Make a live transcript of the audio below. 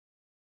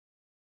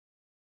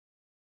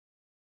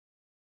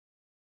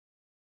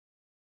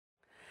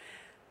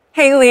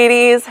Hey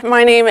ladies,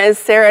 my name is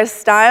Sarah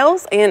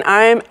Stiles and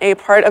I'm a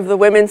part of the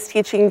women's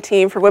teaching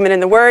team for Women in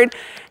the Word,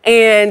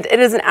 and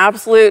it is an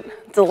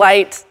absolute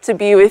delight to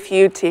be with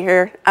you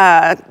here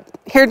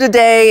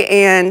today.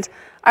 And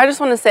I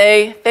just want to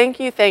say thank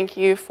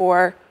you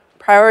for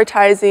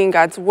prioritizing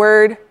God's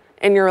Word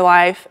in your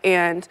life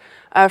and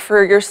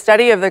for your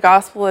study of the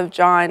Gospel of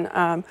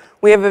John.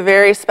 We have a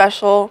very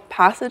special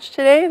passage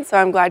today, and so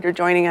I'm glad you're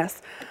joining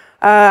us.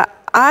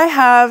 I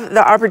have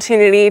the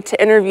opportunity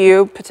to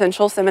interview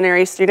potential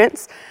seminary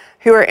students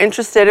who are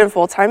interested in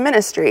full-time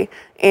ministry.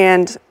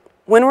 And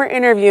when we're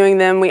interviewing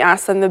them, we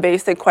ask them the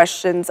basic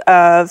questions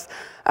of,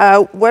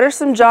 what are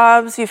some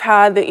jobs you've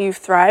had that you've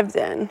thrived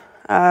in?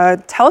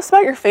 Tell us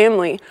about your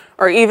family,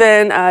 or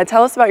even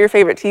tell us about your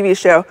favorite TV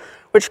show,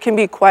 which can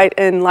be quite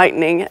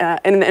enlightening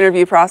in the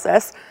interview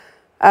process.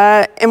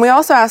 And we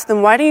also ask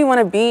them, why do you want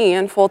to be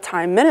in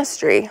full-time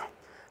ministry?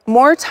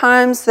 More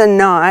times than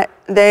not,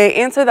 they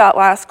answer that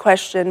last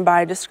question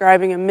by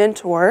describing a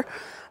mentor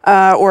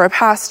or a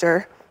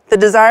pastor. The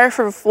desire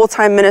for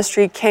full-time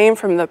ministry came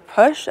from the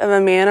push of a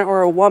man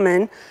or a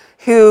woman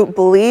who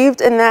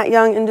believed in that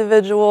young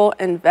individual,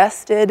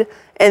 invested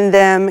in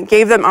them,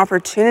 gave them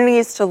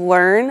opportunities to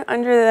learn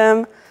under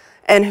them,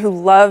 and who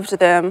loved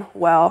them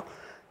well.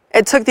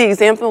 It took the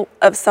example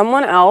of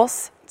someone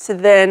else to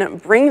then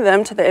bring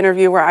them to the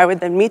interview where I would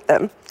then meet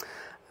them.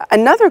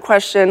 Another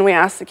question we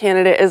asked the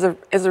candidate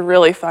is a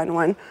really fun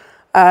one.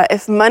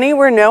 If money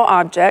were no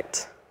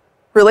object,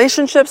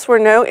 relationships were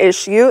no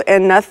issue,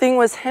 and nothing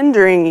was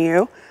hindering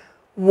you,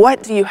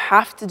 what do you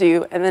have to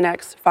do in the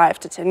next 5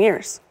 to 10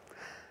 years?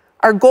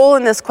 Our goal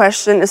in this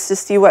question is to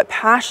see what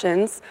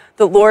passions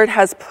the Lord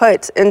has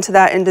put into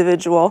that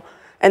individual,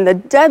 and the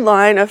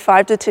deadline of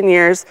 5 to 10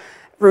 years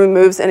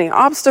removes any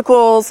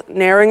obstacles,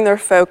 narrowing their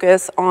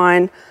focus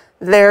on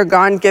their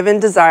God-given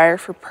desire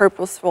for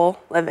purposeful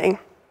living.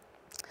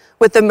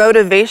 With the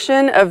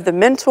motivation of the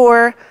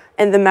mentor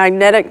and the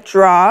magnetic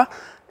draw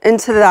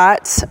into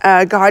that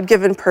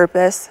God-given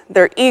purpose,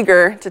 they're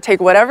eager to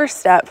take whatever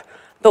step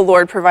the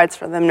Lord provides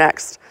for them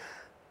next.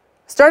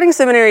 Starting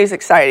seminary is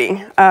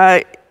exciting.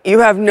 You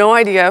have no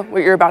idea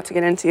what you're about to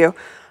get into.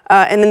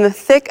 And in the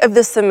thick of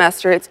this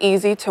semester, it's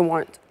easy to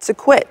want to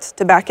quit,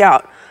 to back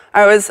out.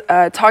 I was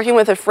talking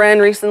with a friend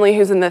recently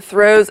who's in the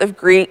throes of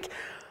Greek,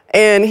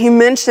 and he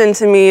mentioned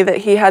to me that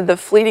he had the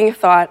fleeting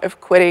thought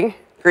of quitting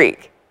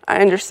Greek. I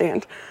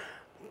understand.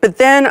 But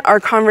then our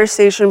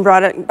conversation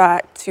brought it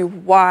back to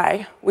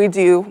why we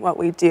do what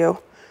we do.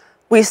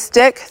 We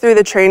stick through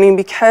the training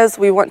because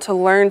we want to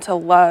learn to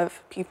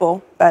love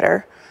people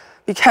better.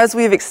 Because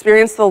we've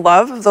experienced the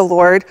love of the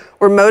Lord,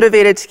 we're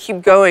motivated to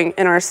keep going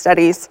in our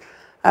studies.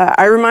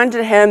 I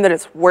reminded him that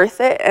it's worth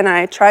it, and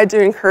I tried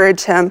to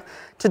encourage him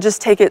to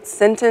just take it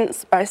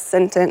sentence by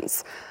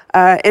sentence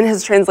in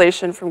his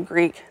translation from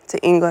Greek to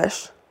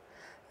English.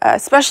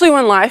 Especially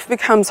when life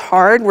becomes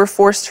hard, we're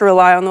forced to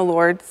rely on the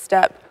Lord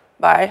step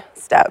by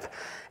step.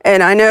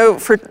 And I know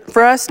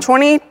for us,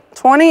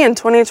 2020 and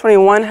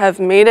 2021 have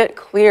made it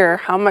clear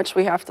how much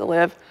we have to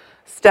live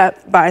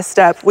step by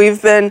step.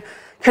 We've been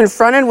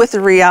confronted with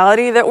the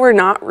reality that we're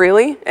not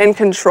really in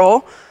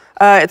control.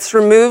 It's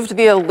removed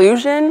the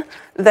illusion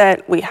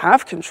that we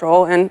have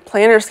control, and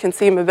planners can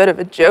seem a bit of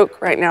a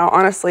joke right now,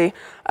 honestly.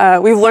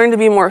 We've learned to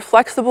be more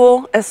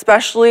flexible,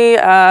 especially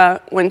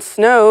when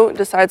snow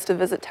decides to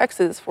visit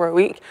Texas for a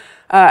week.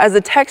 As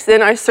a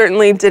Texan, I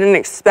certainly didn't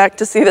expect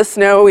to see the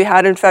snow we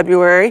had in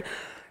February,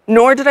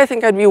 nor did I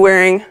think I'd be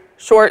wearing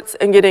shorts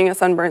and getting a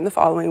sunburn the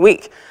following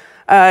week.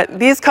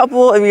 These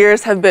couple of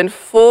years have been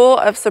full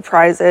of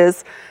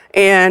surprises,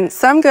 and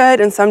some good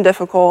and some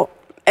difficult,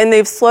 and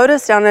they've slowed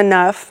us down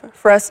enough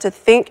for us to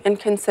think and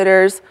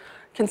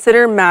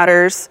consider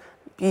matters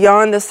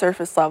beyond the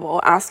surface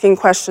level, asking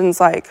questions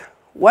like,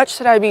 what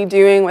should I be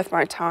doing with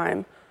my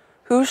time?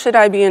 Who should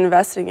I be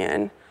investing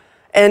in?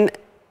 And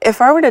if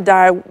I were to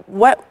die,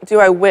 what do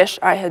I wish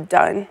I had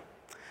done?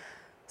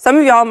 Some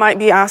of y'all might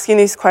be asking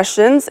these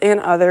questions, and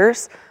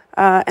others,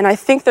 and I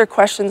think they're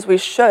questions we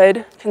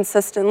should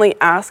consistently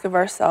ask of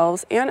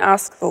ourselves and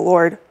ask the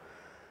Lord.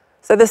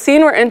 So the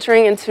scene we're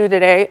entering into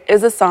today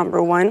is a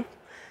somber one.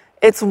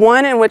 It's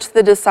one in which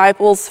the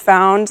disciples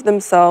found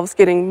themselves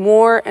getting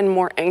more and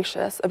more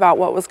anxious about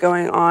what was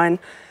going on,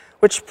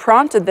 which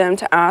prompted them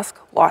to ask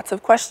lots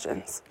of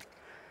questions.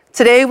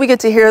 Today, we get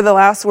to hear the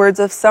last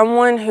words of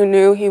someone who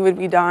knew he would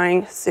be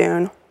dying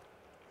soon.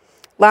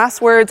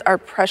 Last words are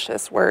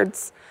precious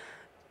words.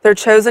 They're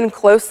chosen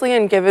closely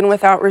and given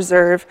without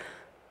reserve,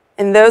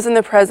 and those in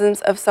the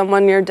presence of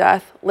someone near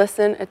death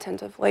listen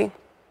attentively.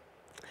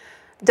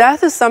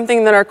 Death is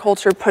something that our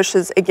culture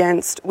pushes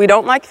against. We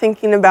don't like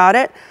thinking about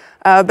it,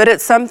 but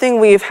it's something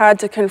we've had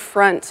to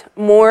confront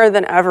more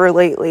than ever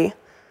lately.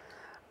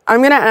 I'm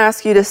going to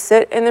ask you to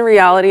sit in the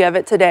reality of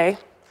it today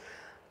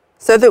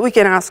so that we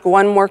can ask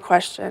one more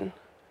question.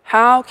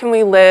 How can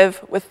we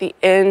live with the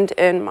end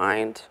in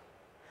mind?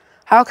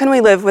 How can we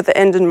live with the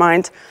end in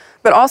mind?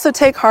 But also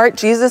take heart,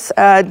 Jesus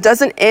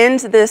doesn't end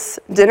this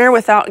dinner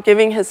without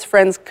giving his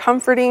friends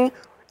comforting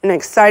and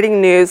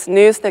exciting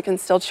news that can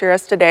still cheer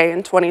us today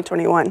in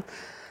 2021.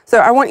 So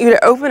I want you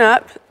to open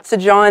up to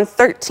John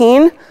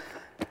 13,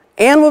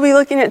 and we'll be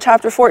looking at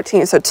chapter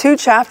 14. So 2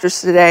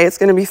 chapters today. It's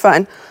going to be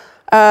fun.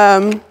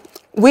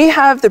 We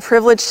have the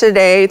privilege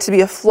today to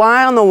be a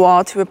fly on the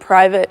wall to a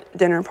private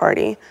dinner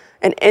party,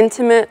 an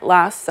intimate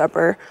Last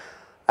Supper,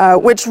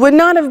 which would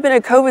not have been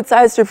a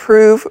COVID-sized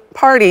approved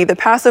party. The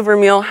Passover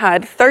meal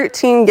had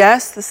 13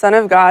 guests, the Son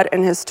of God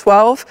and his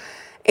 12.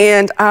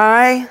 And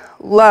I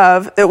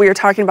love that we are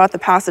talking about the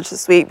passage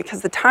this week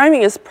because the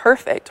timing is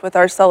perfect with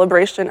our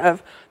celebration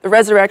of the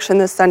resurrection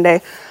this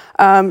Sunday.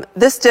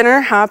 This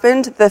dinner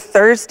happened the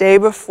Thursday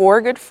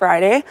before Good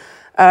Friday,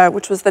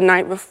 which was the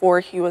night before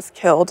he was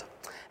killed.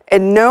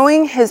 And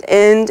knowing his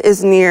end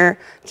is near,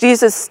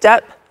 Jesus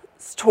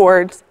steps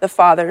towards the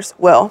Father's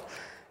will.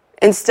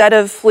 Instead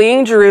of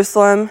fleeing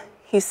Jerusalem,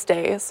 he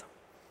stays.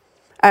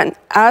 And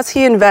as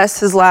he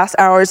invests his last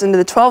hours into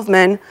the 12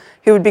 men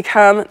who would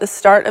become the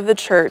start of the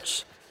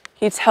church,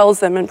 he tells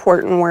them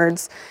important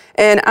words.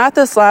 And at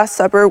this Last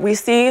Supper, we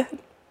see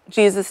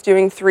Jesus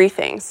doing 3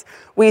 things.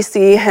 We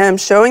see him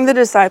showing the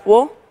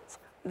disciples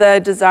the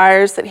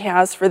desires that he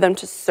has for them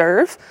to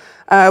serve.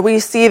 We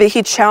see that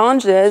he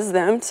challenges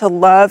them to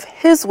love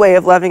his way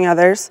of loving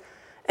others.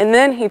 And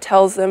then he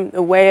tells them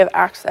the way of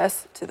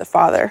access to the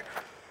Father.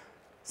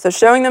 So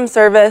showing them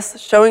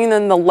service, showing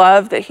them the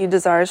love that he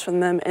desires from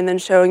them, and then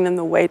showing them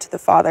the way to the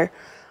Father.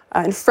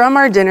 And from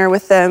our dinner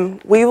with them,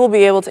 we will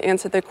be able to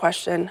answer the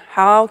question,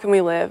 how can we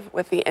live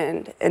with the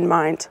end in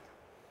mind?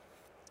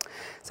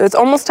 So it's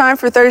almost time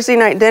for Thursday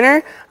night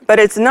dinner, but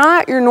it's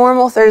not your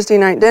normal Thursday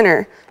night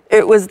dinner.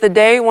 It was the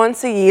day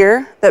once a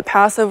year that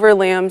Passover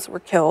lambs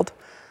were killed.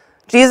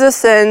 Jesus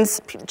sends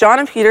John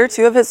and Peter,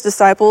 2 of his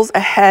disciples,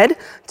 ahead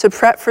to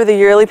prep for the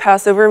yearly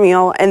Passover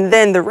meal, and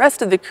then the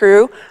rest of the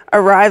crew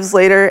arrives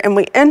later, and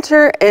we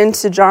enter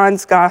into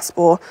John's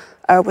gospel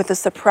with a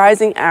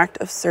surprising act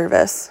of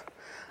service.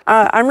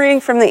 I'm reading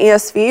from the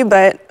ESV,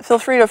 but feel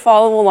free to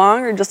follow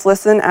along or just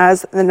listen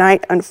as the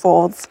night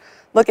unfolds.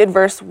 Look at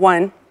verse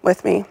 1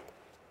 with me.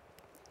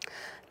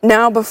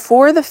 Now,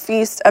 before the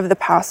feast of the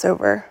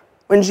Passover,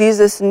 when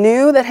Jesus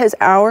knew that his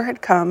hour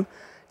had come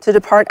to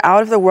depart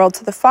out of the world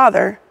to the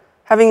Father,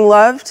 having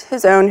loved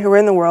his own who were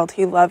in the world,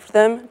 he loved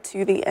them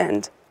to the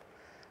end.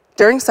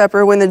 During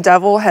supper, when the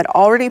devil had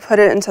already put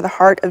it into the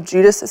heart of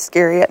Judas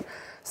Iscariot,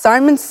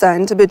 Simon's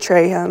son, to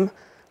betray him,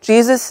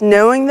 Jesus,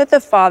 knowing that the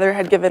Father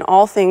had given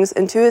all things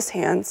into his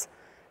hands,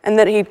 and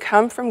that he'd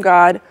come from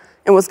God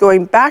and was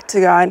going back to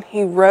God,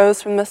 he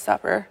rose from the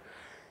supper.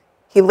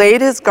 He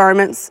laid his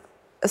garments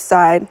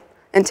aside,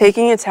 and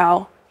taking a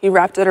towel, he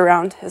wrapped it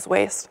around his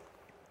waist.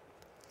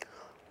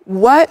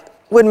 What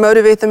would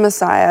motivate the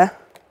Messiah,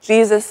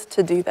 Jesus,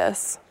 to do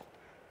this?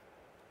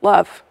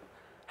 Love.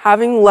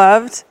 Having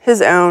loved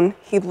his own,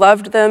 he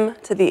loved them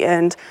to the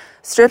end,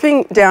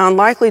 stripping down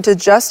likely to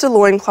just a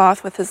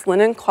loincloth with his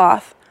linen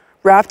cloth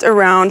wrapped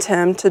around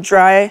him to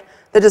dry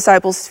the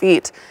disciples'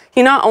 feet.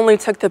 He not only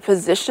took the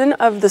position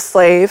of the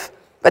slave,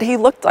 but he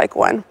looked like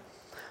one.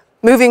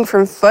 Moving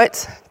from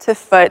foot to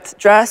foot,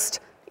 dressed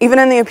even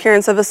in the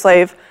appearance of a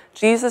slave,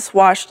 Jesus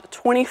washed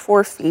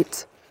 24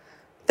 feet.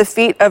 The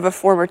feet of a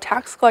former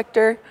tax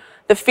collector,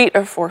 the feet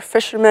of 4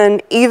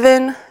 fishermen,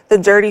 even the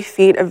dirty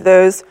feet of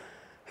those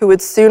who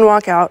would soon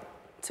walk out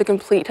to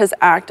complete his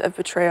act of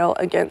betrayal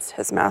against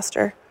his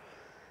master.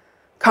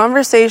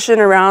 Conversation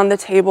around the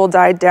table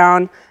died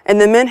down,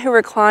 and the men who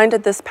reclined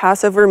at this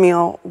Passover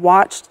meal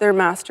watched their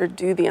master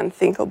do the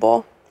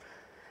unthinkable.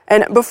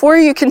 And before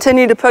you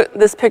continue to put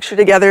this picture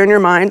together in your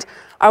mind,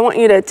 I want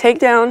you to take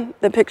down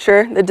the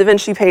picture, the Da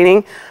Vinci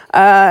painting.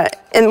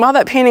 And while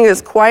that painting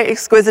is quite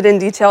exquisite in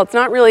detail, it's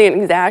not really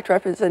an exact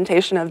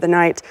representation of the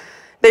night.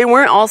 They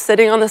weren't all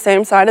sitting on the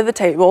same side of the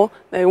table.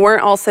 They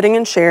weren't all sitting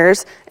in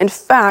chairs. In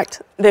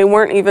fact, they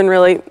weren't even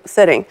really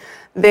sitting.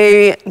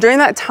 During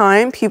that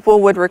time,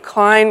 people would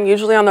recline,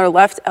 usually on their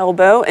left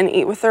elbow, and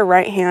eat with their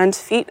right hand,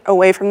 feet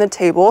away from the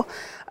table.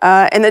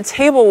 And the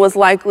table was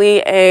likely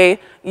a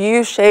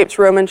U-shaped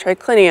Roman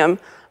triclinium.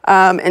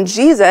 And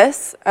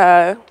Jesus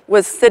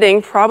was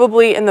sitting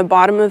probably in the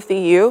bottom of the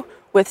U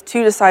with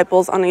 2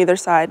 disciples on either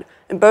side.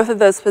 And both of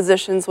those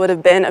positions would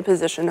have been a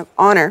position of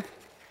honor.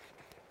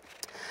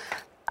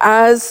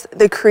 As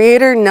the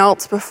Creator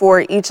knelt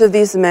before each of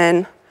these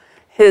men,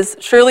 his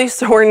surely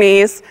sore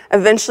knees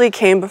eventually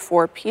came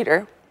before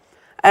Peter.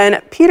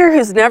 And Peter,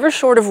 who's never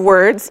short of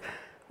words,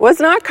 was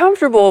not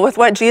comfortable with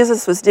what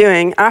Jesus was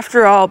doing.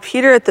 After all,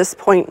 Peter at this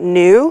point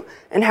knew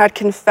and had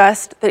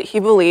confessed that he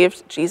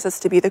believed Jesus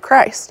to be the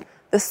Christ,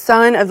 the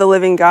Son of the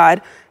living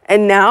God.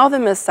 And now the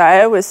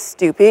Messiah was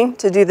stooping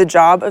to do the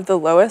job of the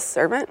lowest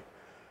servant.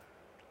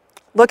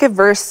 Look at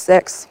verse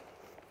 6.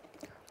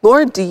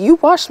 Lord, do you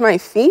wash my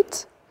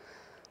feet?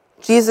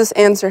 Jesus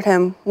answered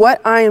him,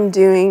 what I am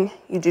doing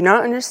you do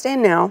not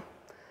understand now,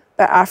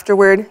 but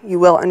afterward you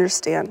will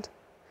understand.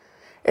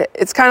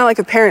 It's kind of like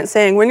a parent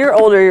saying, when you're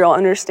older, you'll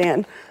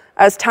understand.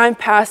 As time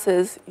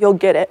passes, you'll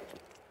get it.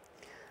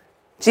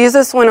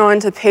 Jesus went on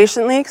to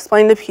patiently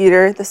explain to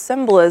Peter the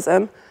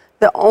symbolism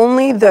that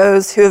only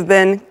those who have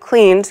been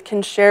cleaned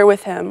can share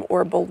with him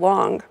or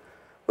belong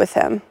with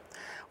him.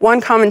 One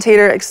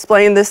commentator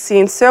explained this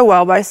scene so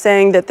well by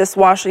saying that this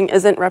washing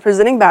isn't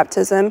representing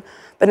baptism,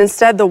 but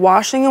instead the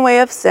washing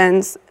away of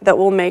sins that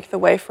will make the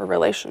way for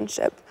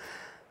relationship.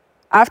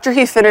 After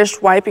he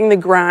finished wiping the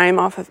grime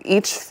off of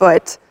each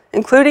foot,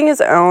 including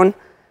his own,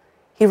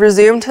 he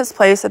resumed his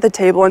place at the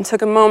table and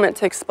took a moment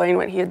to explain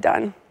what he had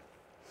done.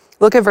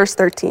 Look at verse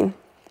 13.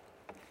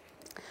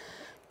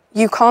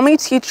 You call me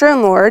teacher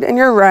and Lord, and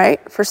you're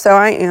right, for so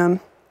I am.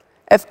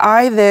 If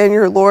I then,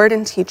 your Lord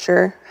and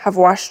teacher, have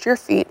washed your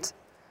feet,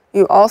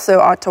 you also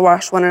ought to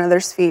wash one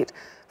another's feet.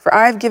 For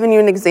I have given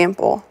you an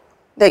example,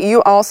 that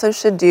you also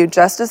should do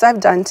just as I've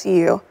done to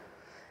you.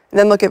 And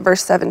then look at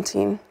verse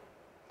 17.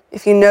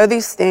 If you know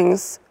these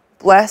things,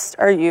 blessed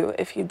are you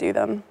if you do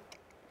them.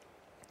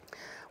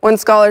 One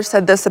scholar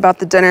said this about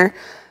the dinner.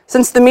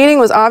 Since the meeting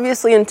was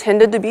obviously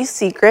intended to be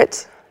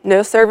secret,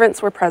 no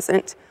servants were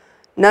present,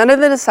 none of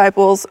the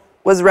disciples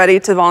was ready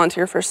to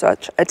volunteer for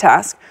such a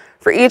task,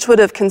 for each would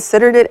have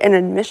considered it an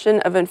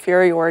admission of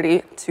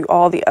inferiority to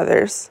all the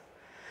others.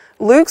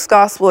 Luke's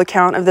gospel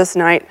account of this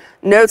night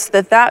notes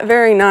that that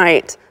very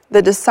night,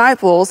 the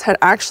disciples had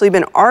actually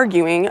been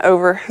arguing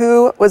over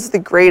who was the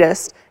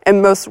greatest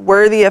and most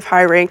worthy of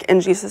high rank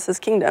in Jesus'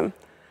 kingdom.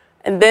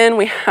 And then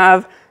we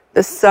have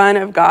the Son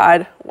of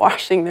God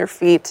washing their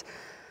feet.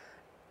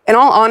 In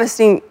all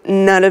honesty,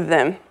 none of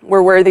them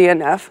were worthy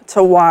enough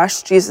to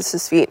wash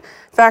Jesus' feet.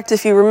 In fact,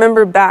 if you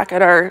remember back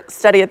at our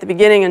study at the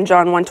beginning in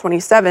John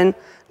 1:27,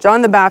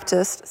 John the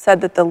Baptist said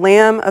that the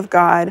Lamb of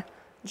God,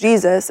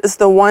 Jesus, is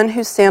the one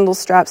whose sandal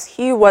straps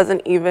he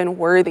wasn't even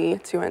worthy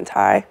to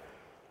untie.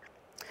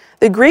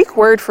 The Greek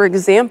word for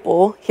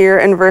example here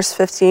in verse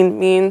 15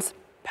 means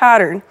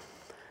pattern.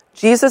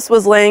 Jesus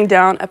was laying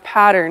down a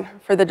pattern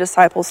for the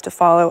disciples to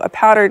follow, a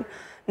pattern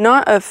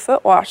not of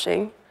foot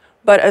washing,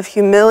 but of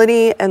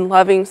humility and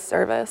loving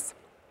service.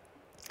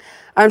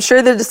 I'm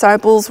sure the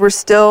disciples were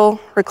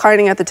still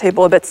reclining at the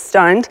table a bit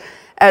stunned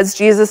as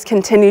Jesus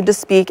continued to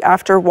speak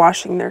after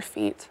washing their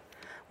feet.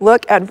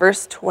 Look at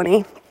verse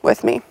 20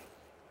 with me.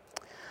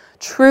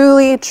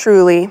 Truly,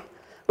 truly,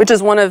 which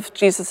is one of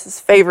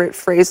Jesus' favorite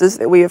phrases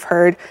that we have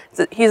heard.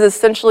 He's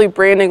essentially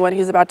branding what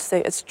he's about to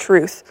say as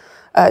truth.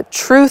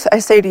 Truth, I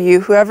say to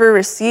you, whoever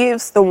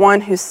receives the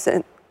one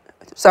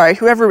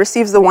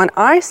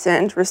I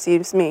send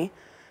receives me,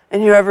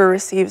 and whoever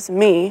receives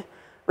me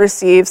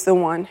receives the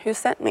one who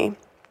sent me.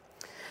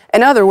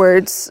 In other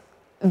words,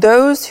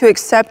 those who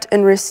accept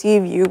and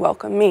receive you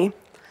welcome me,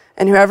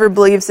 and whoever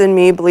believes in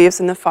me believes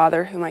in the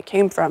Father whom I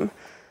came from.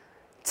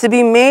 To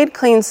be made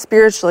clean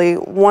spiritually,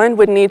 one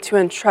would need to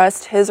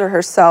entrust his or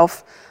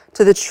herself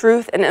to the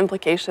truth and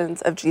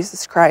implications of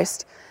Jesus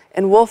Christ.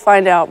 And we'll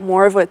find out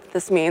more of what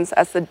this means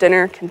as the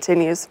dinner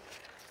continues.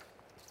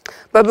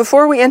 But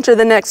before we enter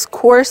the next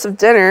course of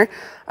dinner,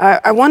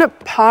 I want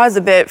to pause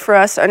a bit for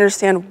us to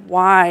understand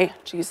why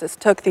Jesus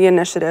took the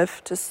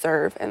initiative to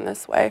serve in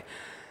this way.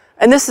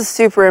 And this is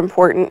super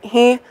important.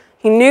 He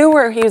knew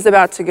where he was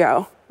about to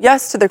go.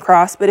 Yes, to the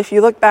cross, but if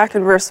you look back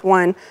in verse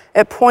 1,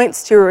 it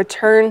points to a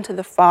return to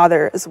the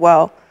Father as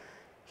well.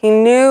 He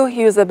knew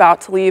he was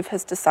about to leave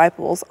his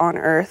disciples on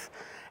earth.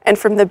 And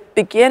from the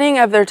beginning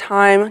of their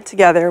time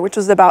together, which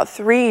was about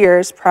 3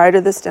 years prior to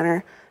this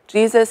dinner,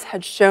 Jesus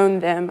had shown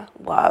them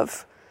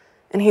love,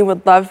 and he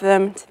would love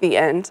them to the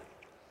end.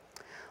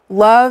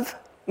 Love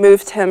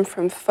moved him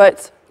from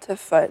foot to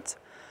foot.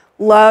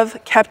 Love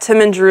kept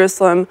him in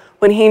Jerusalem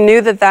when he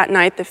knew that that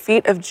night the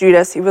feet of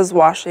Judas he was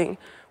washing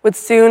would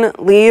soon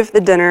leave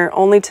the dinner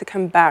only to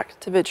come back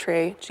to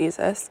betray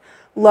Jesus.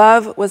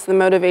 Love was the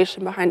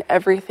motivation behind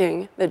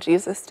everything that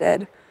Jesus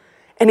did,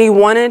 and he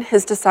wanted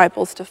his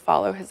disciples to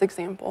follow his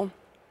example.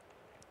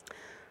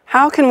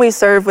 How can we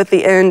serve with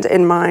the end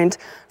in mind?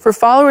 For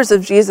followers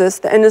of Jesus,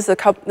 this end is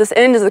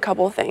a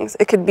couple of things.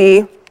 It could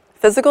be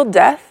physical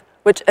death,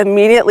 which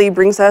immediately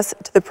brings us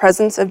to the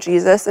presence of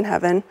Jesus in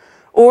heaven,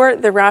 or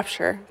the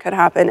rapture could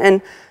happen.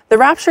 And the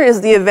rapture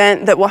is the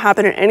event that will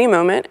happen at any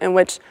moment in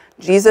which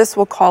Jesus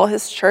will call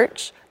his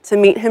church to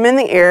meet him in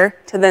the air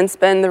to then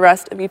spend the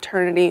rest of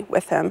eternity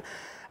with him.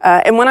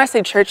 And when I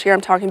say church here,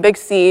 I'm talking Big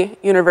C,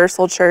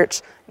 Universal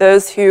Church,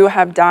 those who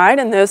have died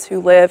and those who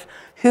live,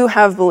 who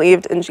have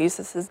believed in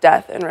Jesus'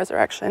 death and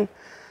resurrection.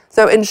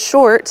 So in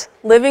short,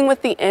 living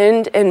with the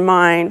end in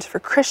mind for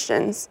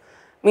Christians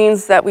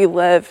means that we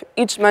live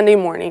each Monday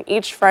morning,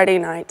 each Friday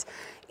night,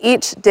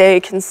 each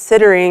day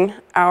considering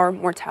our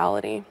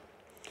mortality.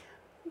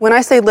 When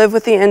I say live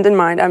with the end in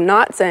mind, I'm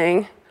not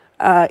saying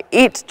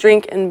eat,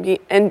 drink,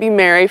 and be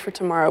merry, for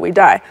tomorrow we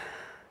die.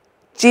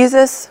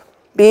 Jesus,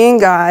 being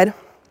God,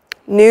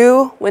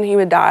 knew when he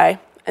would die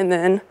and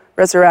then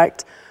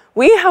resurrect.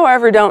 We,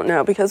 however, don't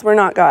know because we're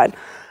not God.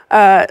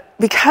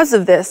 Because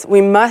of this,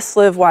 we must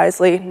live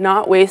wisely,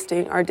 not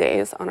wasting our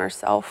days on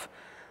ourselves.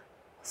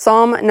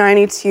 Psalm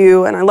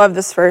 92, and I love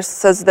this verse,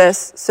 says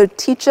this: "So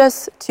teach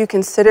us to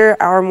consider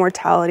our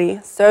mortality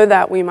so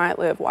that we might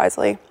live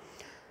wisely."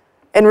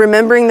 And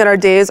remembering that our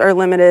days are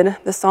limited,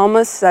 the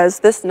psalmist says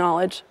this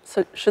knowledge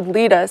should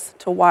lead us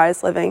to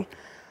wise living.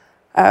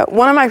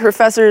 One of my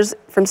professors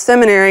from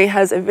seminary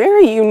has a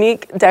very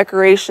unique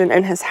decoration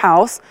in his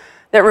house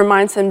that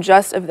reminds him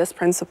just of this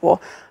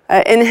principle.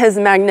 In his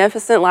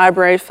magnificent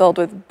library filled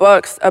with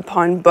books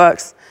upon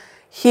books,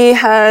 he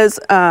has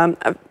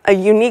a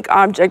unique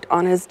object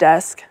on his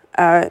desk,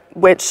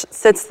 which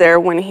sits there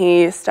when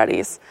he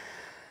studies.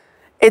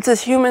 It's a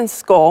human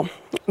skull,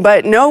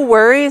 but no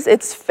worries,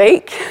 it's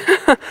fake.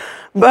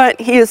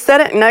 But he has set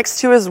it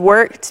next to his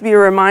work to be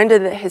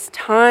reminded that his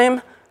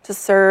time to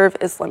serve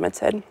is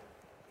limited.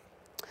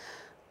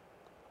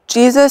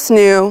 Jesus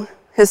knew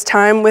his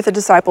time with the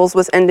disciples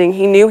was ending.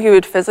 He knew he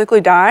would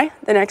physically die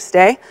the next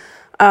day,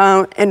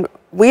 and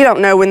we don't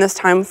know when this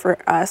time for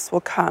us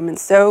will come, and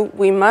so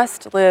we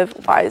must live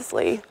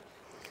wisely.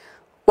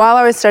 While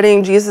I was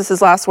studying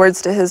Jesus' last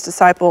words to his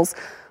disciples,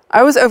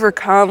 I was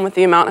overcome with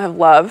the amount of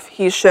love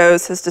he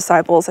shows his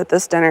disciples at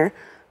this dinner.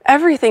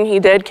 Everything he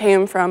did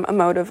came from a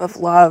motive of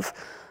love.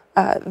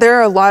 There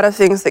are a lot of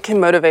things that can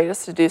motivate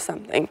us to do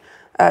something.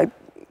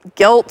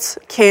 Guilt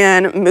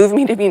can move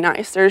me to be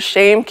nicer.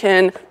 Shame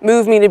can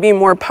move me to be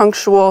more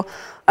punctual.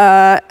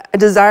 A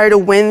desire to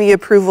win the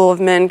approval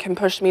of men can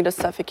push me to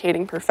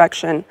suffocating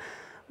perfection.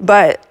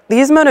 But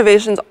these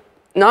motivations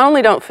not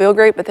only don't feel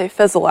great, but they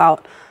fizzle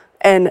out.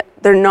 And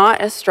they're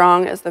not as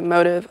strong as the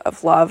motive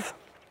of love.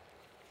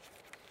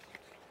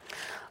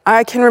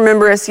 I can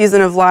remember a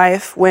season of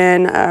life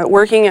when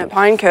working at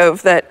Pine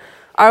Cove that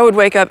I would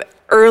wake up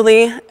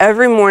early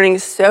every morning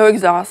so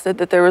exhausted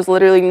that there was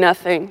literally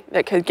nothing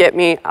that could get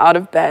me out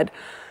of bed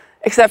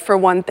except for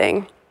one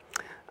thing.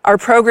 Our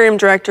program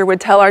director would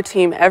tell our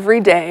team every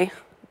day,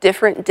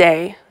 different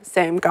day,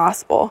 same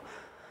gospel.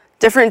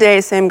 Different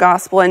day, same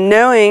gospel. And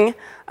knowing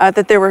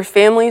that there were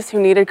families who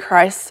needed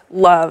Christ's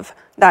love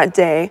that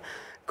day,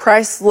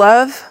 Christ's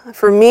love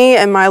for me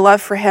and my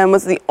love for him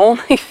was the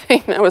only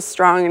thing that was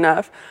strong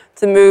enough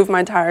to move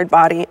my tired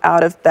body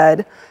out of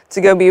bed to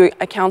go be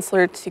a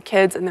counselor to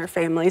kids and their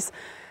families.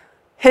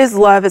 His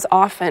love is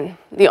often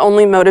the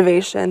only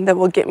motivation that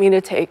will get me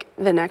to take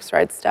the next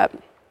right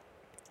step.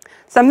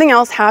 Something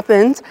else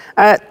happened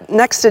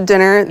next to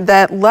dinner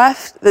that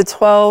left the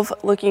 12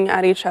 looking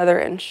at each other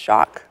in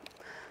shock.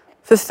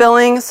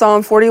 Fulfilling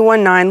Psalm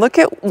 41:9, look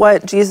at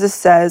what Jesus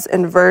says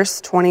in verse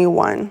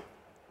 21.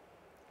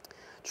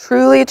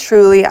 Truly,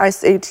 truly, I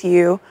say to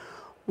you,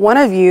 one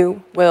of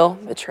you will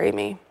betray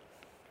me.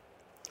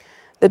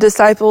 The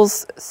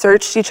disciples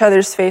searched each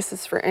other's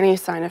faces for any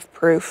sign of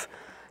proof.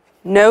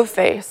 No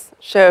face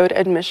showed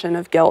admission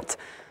of guilt.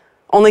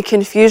 Only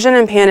confusion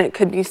and panic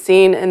could be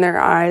seen in their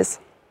eyes.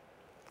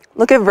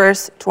 Look at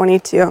verse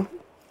 22.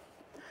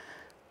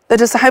 The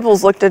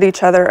disciples looked at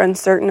each other,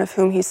 uncertain of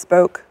whom he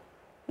spoke.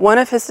 One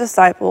of his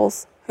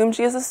disciples, whom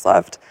Jesus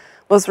loved,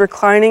 was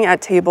reclining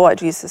at table at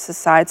Jesus'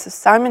 side, so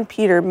Simon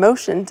Peter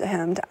motioned to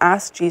him to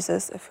ask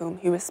Jesus of whom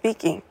he was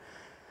speaking.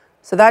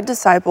 So that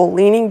disciple,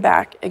 leaning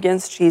back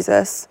against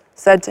Jesus,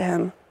 said to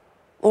him,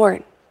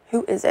 Lord,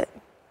 who is it?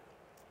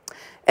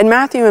 In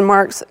Matthew and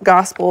Mark's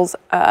Gospels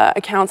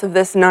accounts of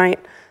this night,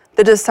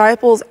 the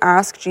disciples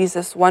asked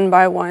Jesus one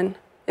by one,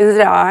 is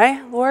it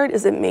I, Lord?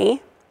 Is it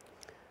me?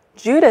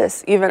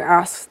 Judas even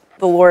asked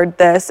the Lord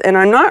this, and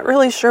I'm not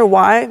really sure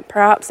why.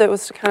 Perhaps it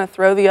was to kind of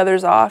throw the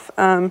others off.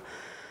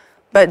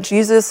 But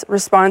Jesus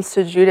responds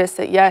to Judas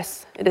that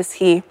yes, it is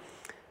he.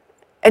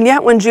 And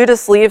yet when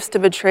Judas leaves to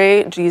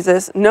betray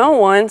Jesus, no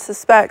one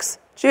suspects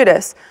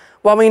Judas.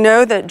 While we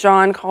know that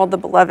John, called the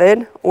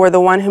beloved, or the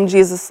one whom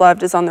Jesus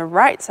loved, is on the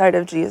right side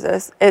of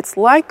Jesus, it's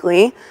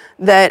likely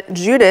that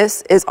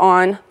Judas is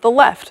on the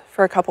left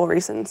for a couple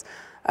reasons.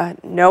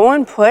 No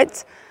one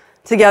put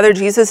together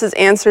Jesus'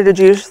 answer to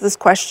Judas'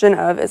 question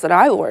of, is it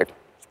I, Lord?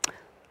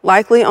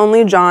 Likely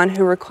only John,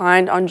 who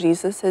reclined on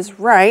Jesus'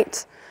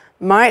 right,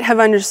 might have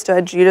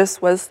understood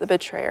Judas was the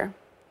betrayer.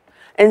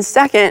 And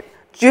second,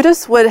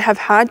 Judas would have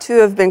had to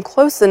have been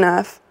close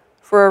enough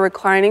for a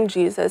reclining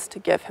Jesus to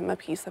give him a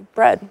piece of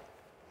bread.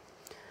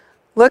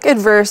 Look at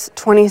verse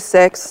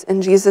 26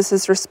 in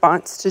Jesus'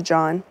 response to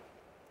John.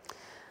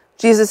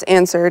 Jesus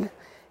answered,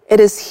 it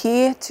is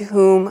he to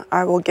whom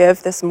I will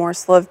give this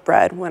morsel of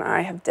bread when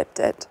I have dipped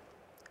it.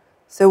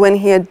 So when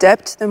he had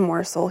dipped the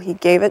morsel, he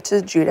gave it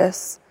to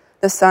Judas,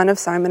 the son of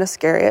Simon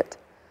Iscariot.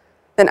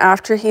 Then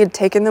after he had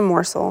taken the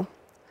morsel,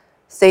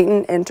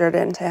 Satan entered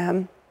into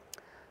him.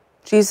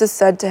 Jesus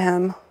said to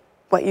him,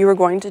 what you are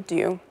going to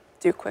do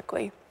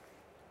quickly.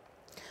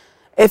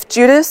 If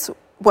Judas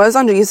was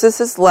on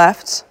Jesus'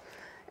 left,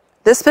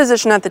 this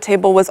position at the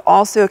table was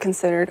also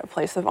considered a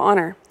place of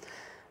honor.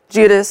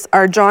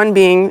 John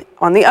being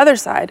on the other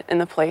side in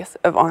the place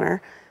of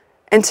honor.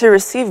 And to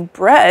receive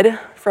bread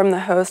from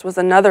the host was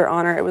another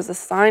honor. It was a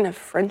sign of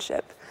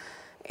friendship.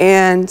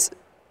 And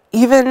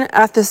even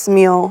at this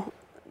meal,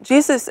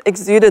 Jesus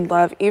exuded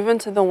love even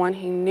to the one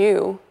he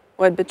knew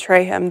would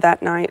betray him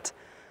that night.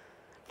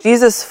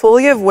 Jesus,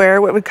 fully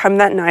aware what would come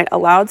that night,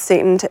 allowed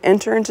Satan to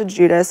enter into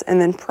Judas and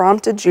then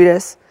prompted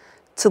Judas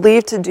to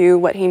leave to do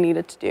what he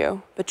needed to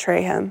do,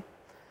 betray him.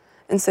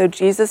 And so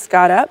Jesus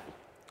got up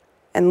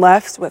and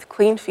left with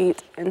clean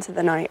feet into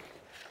the night.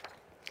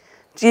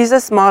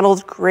 Jesus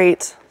modeled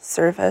great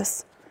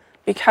service.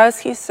 Because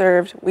he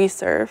served, we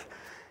serve,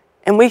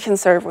 and we can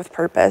serve with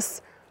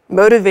purpose.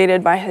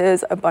 motivated by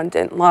his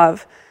abundant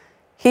love.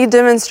 He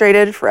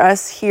demonstrated for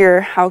us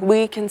here how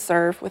we can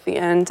serve with the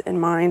end in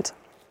mind.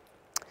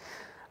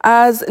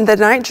 As the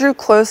night drew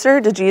closer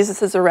to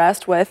Jesus'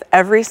 arrest, with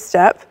every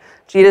step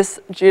Judas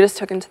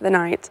took into the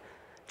night,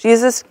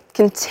 Jesus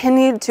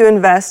continued to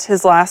invest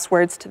his last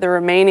words to the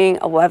remaining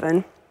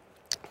 11.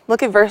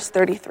 Look at verse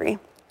 33.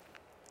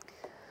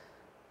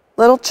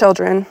 Little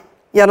children,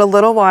 yet a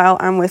little while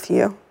I'm with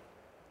you.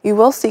 You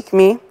will seek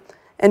me,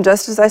 and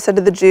just as I said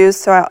to the Jews,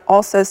 so I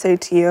also say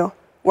to you,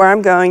 where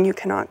I'm going, you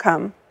cannot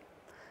come.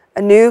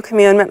 A new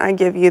commandment I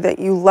give you, that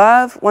you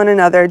love one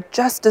another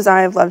just as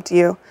I have loved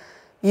you.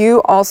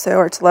 You also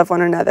are to love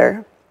one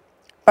another.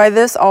 By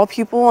this, all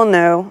people will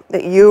know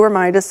that you are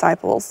my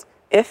disciples,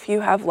 if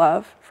you have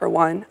love for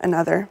one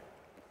another.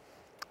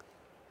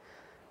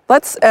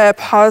 Let's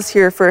pause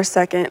here for a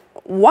second.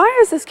 Why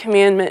is this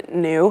commandment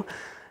new?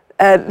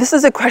 This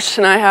is a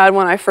question I had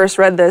when I first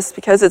read this,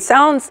 because it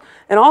sounds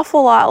an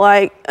awful lot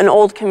like an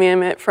old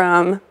commandment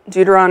from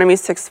Deuteronomy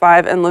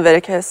 6:5 and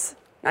Leviticus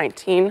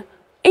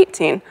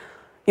 19:18.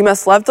 You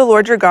must love the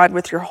Lord your God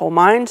with your whole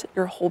mind,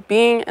 your whole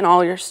being, and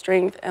all your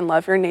strength, and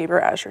love your neighbor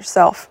as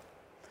yourself.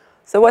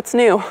 So what's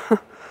new?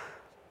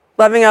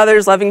 Loving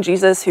others, loving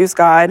Jesus, who's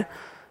God.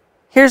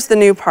 Here's the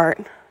new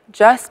part.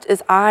 Just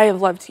as I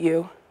have loved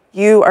you,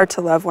 you are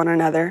to love one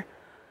another.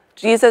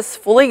 Jesus,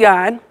 fully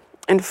God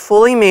and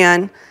fully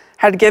man,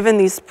 had given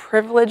these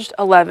privileged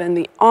 11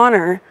 the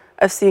honor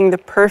of seeing the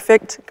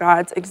perfect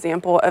God's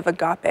example of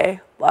agape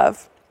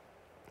love.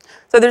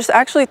 So there's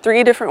actually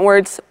 3 different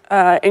words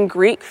in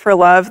Greek for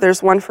love.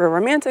 There's one for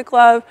romantic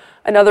love,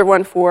 another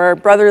one for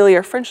brotherly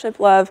or friendship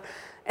love,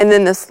 and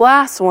then this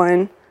last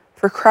one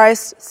for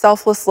Christ's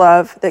selfless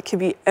love that can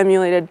be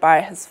emulated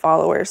by his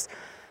followers.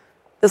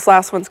 This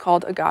last one's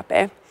called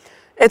agape.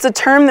 It's a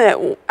term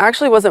that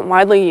actually wasn't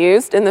widely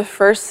used in the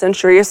first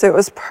century, so it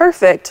was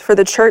perfect for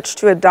the church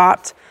to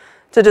adopt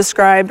to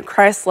describe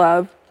Christ's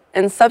love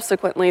and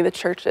subsequently the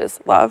church's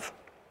love.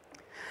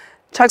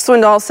 Chuck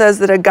Swindoll says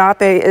that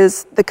agape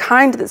is the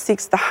kind that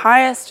seeks the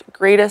highest,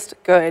 greatest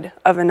good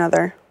of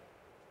another.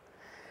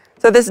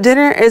 So this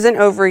dinner isn't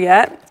over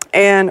yet,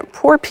 and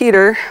poor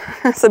Peter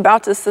is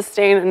about to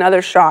sustain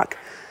another shock.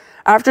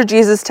 After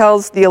Jesus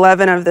tells the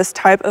 11 of this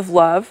type of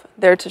love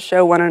they're to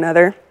show one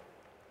another,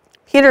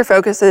 Peter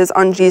focuses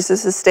on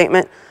Jesus'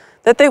 statement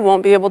that they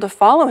won't be able to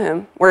follow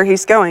him where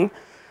he's going.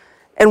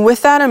 And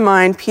with that in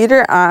mind,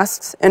 Peter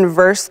asks in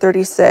verse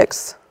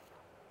 36,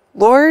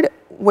 Lord,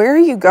 where are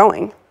you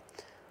going?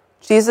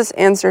 Jesus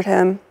answered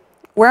him,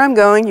 where I'm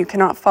going, you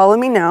cannot follow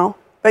me now,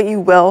 but you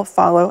will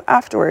follow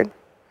afterward.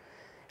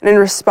 And in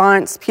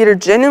response, Peter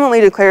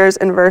genuinely declares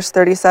in verse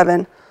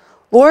 37,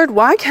 Lord,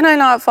 why can I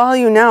not follow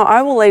you now?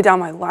 I will lay down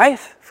my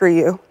life for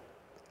you.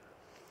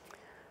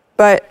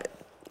 But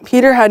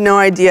Peter had no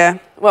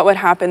idea what would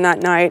happen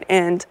that night,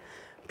 and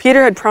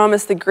Peter had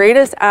promised the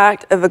greatest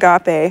act of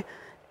agape,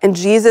 and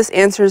Jesus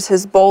answers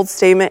his bold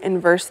statement in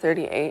verse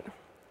 38.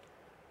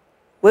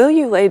 Will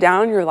you lay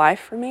down your life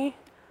for me?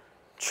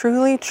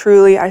 Truly,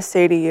 truly, I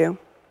say to you,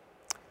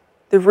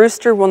 the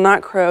rooster will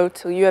not crow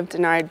till you have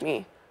denied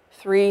me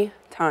 3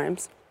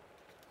 times.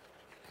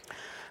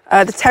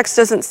 The text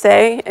doesn't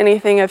say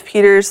anything of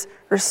Peter's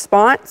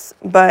response,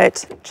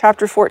 but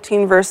chapter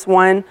 14, verse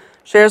 1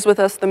 shares with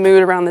us the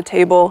mood around the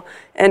table.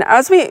 And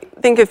as we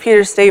think of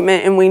Peter's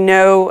statement and we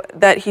know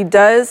that he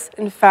does,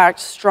 in fact,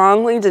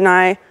 strongly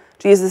deny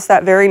Jesus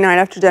that very night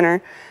after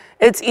dinner,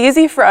 it's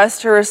easy for us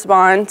to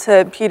respond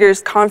to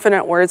Peter's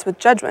confident words with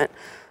judgment.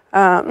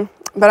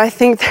 But I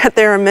think that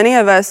there are many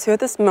of us who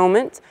at this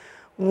moment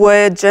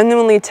would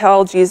genuinely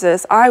tell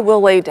Jesus, I will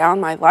lay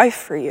down my life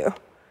for you.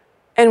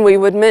 And we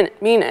would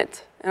mean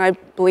it. And I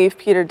believe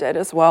Peter did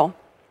as well.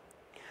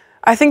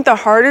 I think the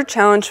harder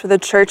challenge for the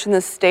church in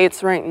the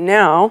States right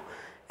now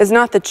is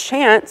not the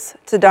chance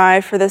to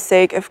die for the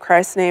sake of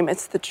Christ's name.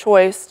 It's the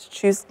choice to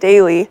choose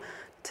daily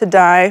to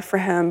die for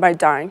him by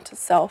dying to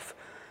self.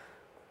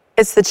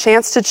 It's the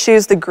chance to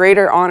choose the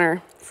greater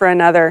honor for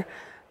another.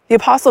 The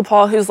Apostle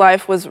Paul, whose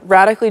life was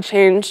radically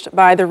changed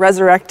by the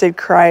resurrected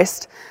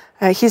Christ,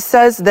 he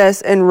says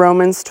this in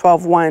Romans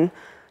 12:1,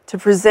 to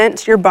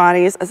present your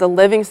bodies as a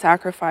living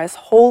sacrifice,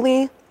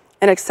 holy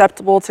and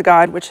acceptable to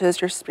God, which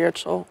is your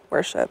spiritual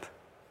worship.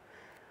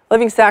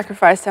 Living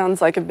sacrifice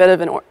sounds like a bit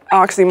of an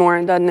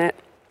oxymoron, doesn't it?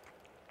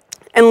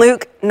 In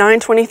Luke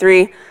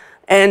 9:23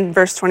 and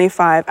verse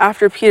 25,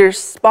 after Peter's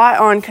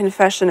spot-on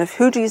confession of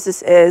who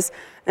Jesus is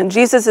and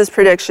Jesus'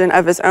 prediction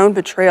of his own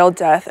betrayal,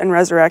 death, and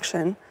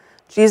resurrection,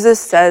 Jesus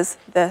says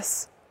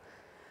this,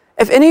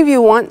 if any of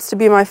you wants to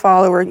be my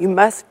follower, you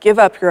must give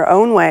up your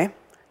own way,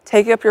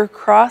 take up your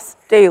cross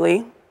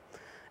daily,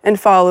 and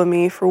follow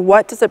me. For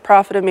what does it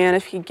profit a man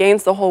if he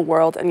gains the whole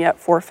world and yet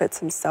forfeits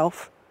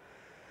himself?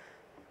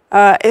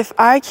 If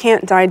I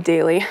can't die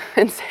daily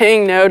and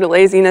saying no to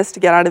laziness to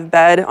get out of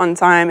bed on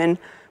time and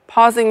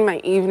pausing my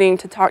evening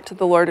to talk to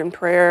the Lord in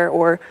prayer,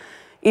 or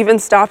even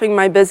stopping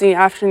my busy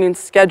afternoon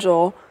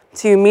schedule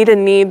to meet a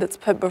need that's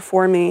put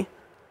before me,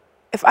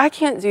 if I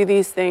can't do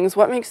these things,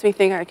 what makes me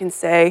think I can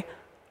say,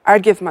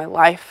 I'd give my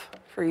life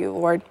for you,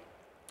 Lord?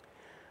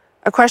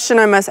 A question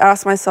I must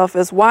ask myself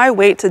is, why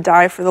wait to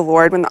die for the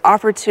Lord when the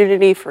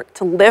opportunity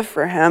to live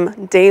for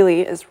him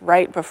daily is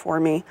right before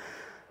me?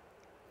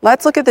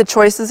 Let's look at the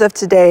choices of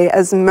today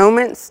as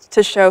moments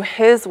to show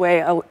his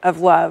way of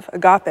love,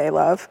 agape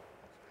love.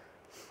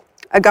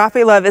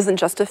 Agape love isn't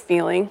just a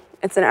feeling,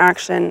 it's an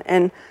action.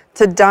 And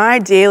to die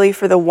daily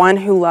for the one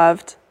who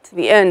loved to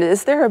the end,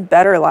 is there a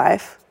better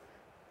life?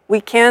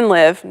 We can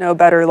live no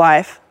better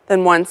life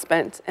than one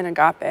spent in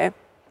agape.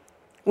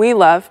 We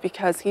love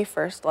because he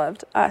first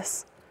loved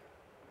us.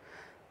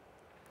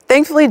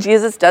 Thankfully,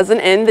 Jesus doesn't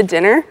end the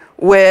dinner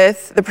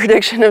with the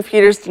prediction of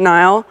Peter's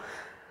denial.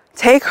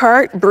 Take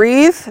heart,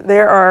 breathe.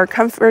 There are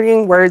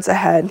comforting words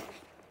ahead.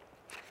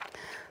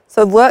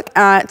 So look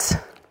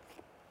at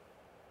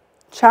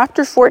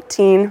chapter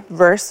 14,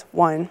 verse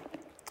 1.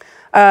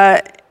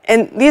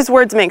 And these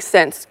words make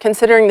sense,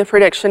 considering the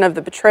prediction of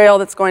the betrayal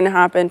that's going to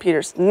happen,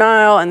 Peter's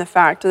denial, and the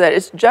fact that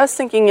it's just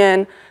sinking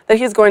in that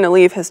he's going to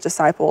leave his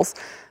disciples.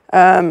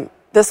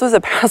 This was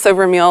a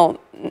Passover meal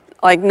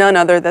like none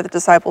other that the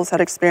disciples had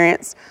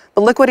experienced.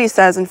 But look what he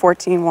says in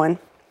 14:1.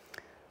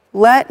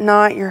 Let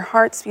not your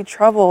hearts be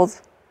troubled.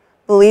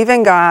 Believe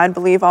in God,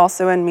 believe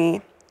also in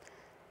me.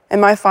 In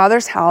my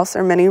Father's house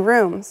are many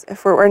rooms.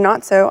 If it were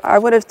not so, I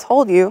would have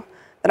told you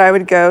that I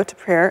would go to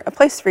prepare a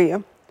place for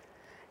you.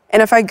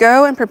 And if I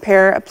go and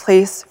prepare a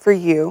place for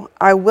you,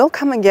 I will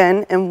come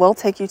again and will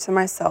take you to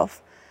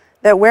myself,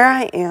 that where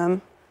I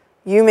am,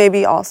 you may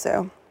be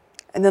also.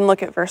 And then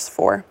look at verse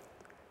 4.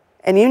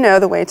 And you know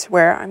the way to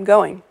where I'm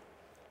going.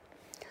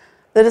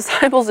 The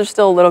disciples are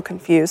still a little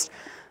confused.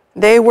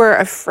 They were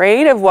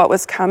afraid of what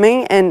was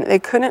coming, and they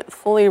couldn't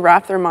fully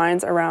wrap their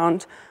minds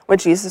around what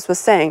Jesus was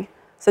saying.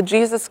 So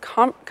Jesus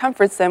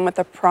comforts them with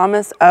a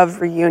promise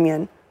of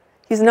reunion.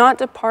 He's not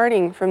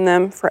departing from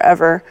them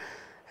forever.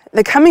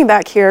 The coming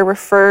back here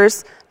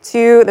refers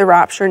to the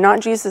rapture,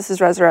 not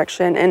Jesus'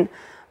 resurrection. And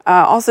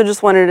also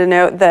just wanted to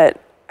note that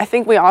I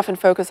think we often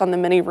focus on the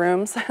many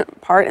rooms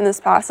part in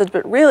this passage,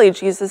 but really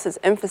Jesus is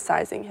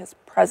emphasizing his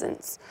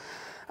presence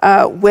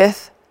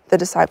with the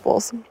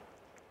disciples.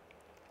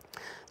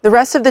 The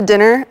rest of the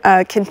dinner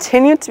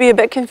continued to be a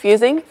bit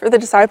confusing for the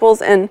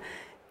disciples, and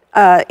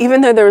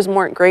even though there was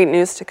more great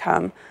news to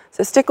come.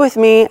 So stick with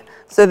me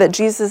so that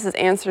Jesus'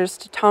 answers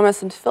to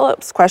Thomas and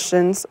Philip's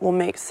questions will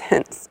make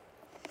sense.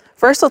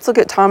 First, let's look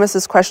at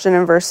Thomas's question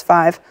in verse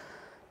 5.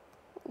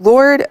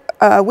 Lord,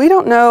 we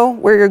don't know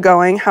where you're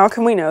going. How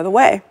can we know the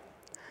way?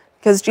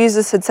 Because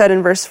Jesus had said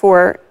in verse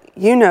 4,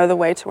 you know the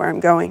way to where I'm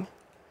going.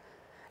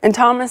 And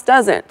Thomas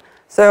doesn't.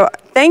 So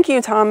thank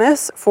you,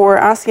 Thomas, for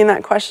asking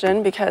that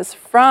question, because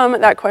from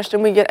that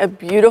question we get a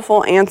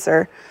beautiful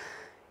answer.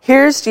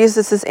 Here's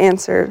Jesus'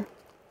 answer.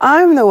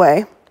 I'm the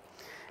way.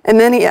 And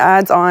then he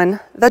adds on,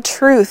 the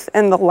truth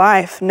and the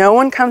life. No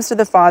one comes to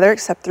the Father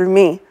except through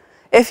me.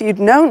 If you'd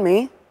known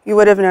me, you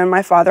would have known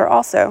my Father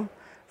also.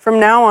 From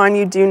now on,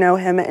 you do know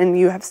him and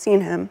you have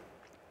seen him.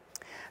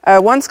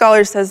 One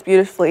scholar says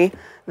beautifully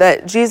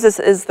that Jesus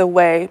is the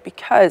way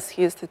because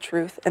he is the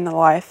truth and the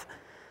life.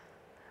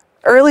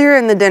 Earlier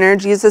in the dinner,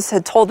 Jesus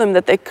had told them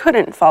that they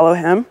couldn't follow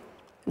him.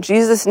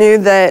 Jesus knew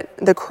that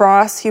the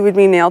cross he would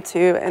be nailed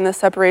to and the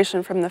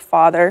separation from the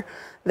Father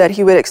that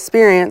he would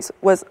experience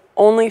was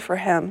only for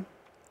him.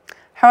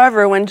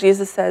 However, when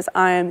Jesus says,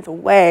 I am the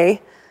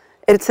way,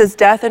 it's his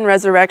death and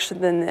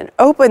resurrection that then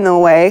open the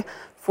way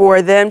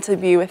for them to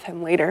be with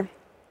him later.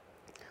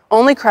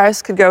 Only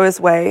Christ could go his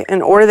way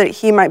in order that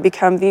he might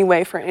become the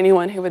way for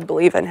anyone who would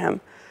believe in him.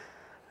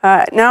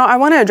 Now, I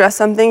want to address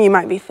something you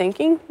might be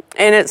thinking,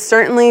 and it's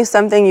certainly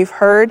something you've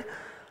heard.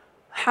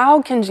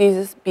 How can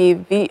Jesus be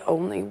the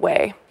only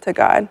way to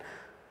God?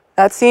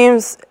 That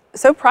seems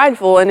so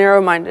prideful and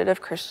narrow-minded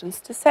of Christians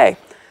to say.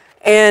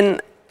 And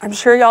I'm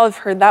sure y'all have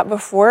heard that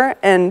before,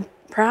 and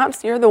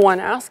perhaps you're the one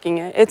asking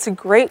it. It's a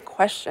great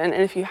question,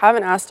 and if you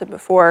haven't asked it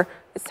before,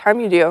 it's time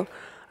you do.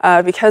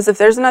 Because if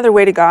there's another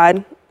way to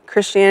God,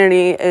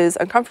 Christianity is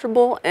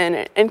uncomfortable and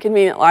an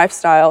inconvenient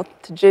lifestyle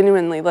to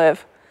genuinely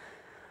live.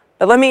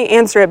 But let me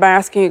answer it by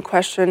asking you a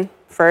question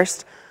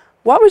first.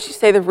 What would you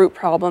say the root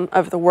problem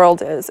of the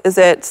world is? Is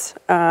it,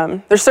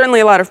 there's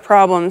certainly a lot of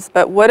problems,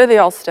 but what do they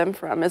all stem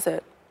from? Is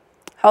it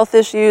health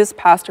issues,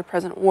 past or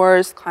present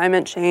wars,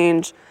 climate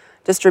change,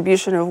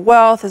 distribution of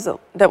wealth? Is it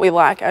that we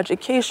lack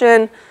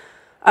education?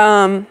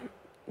 The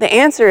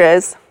answer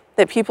is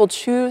that people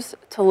choose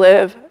to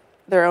live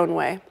their own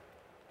way.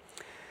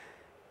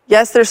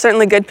 Yes, there's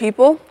certainly good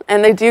people,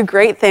 and they do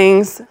great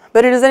things,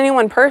 but is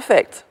anyone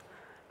perfect?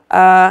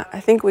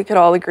 I think we could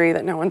all agree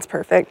that no one's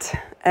perfect.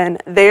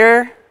 And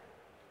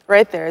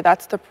right there,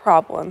 that's the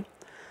problem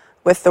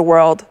with the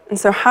world. And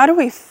so how do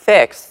we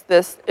fix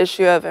this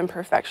issue of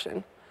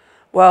imperfection?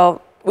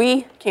 Well,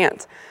 we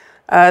can't.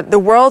 The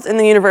world and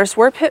the universe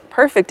were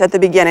perfect at the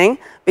beginning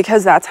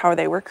because that's how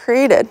they were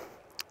created.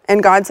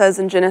 And God says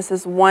in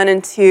Genesis 1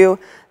 and 2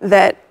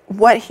 that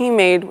what he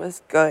made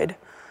was good.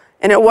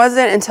 And it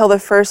wasn't until the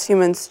first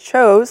humans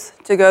chose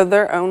to go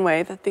their own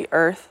way that the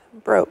earth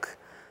broke.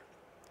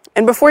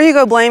 And before you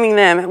go blaming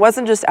them, it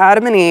wasn't just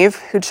Adam and Eve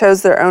who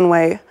chose their own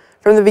way.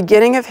 From the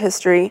beginning of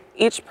history,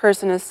 each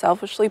person has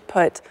selfishly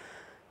put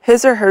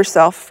his or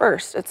herself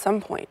first at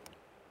some point.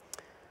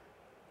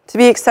 To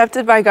be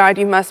accepted by God,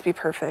 you must be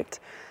perfect.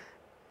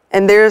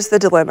 And there's the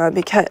dilemma,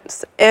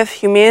 because if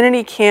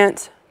humanity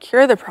can't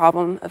cure the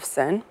problem of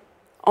sin,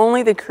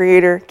 only the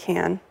Creator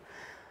can.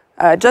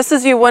 Just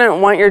as you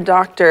wouldn't want your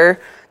doctor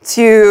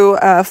to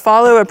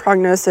follow a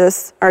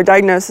prognosis or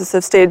diagnosis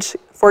of stage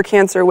 4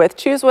 cancer with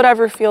choose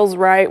whatever feels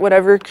right,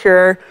 whatever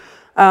cure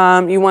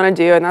you want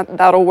to do, and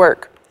that'll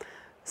work.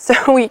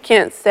 So we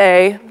can't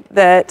say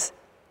that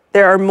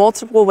there are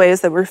multiple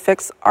ways that we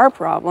fix our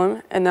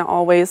problem and that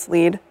always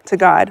lead to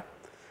God.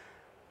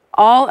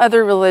 All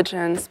other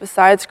religions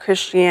besides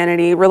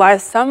Christianity rely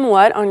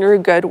somewhat on your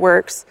good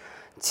works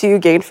to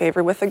gain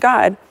favor with the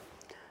God.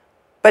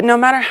 But no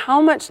matter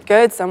how much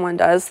good someone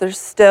does, there's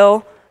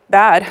still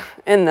bad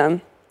in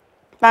them,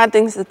 bad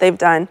things that they've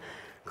done.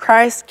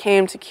 Christ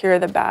came to cure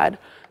the bad,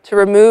 to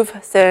remove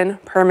sin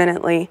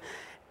permanently.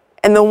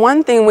 And the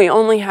one thing we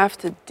only have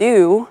to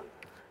do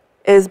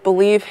is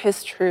believe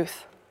his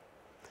truth.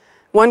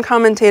 One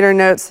commentator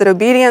notes that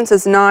obedience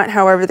is not,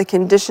 however, the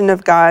condition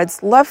of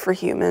God's love for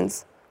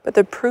humans, but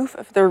the proof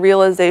of the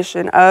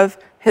realization of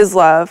his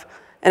love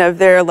and of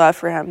their love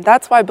for him.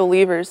 That's why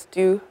believers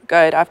do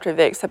good after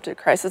they accepted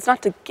Christ. It's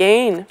not to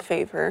gain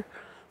favor,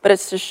 but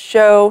it's to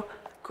show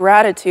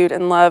gratitude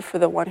and love for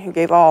the one who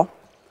gave all.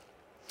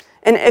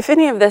 And if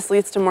any of this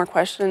leads to more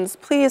questions,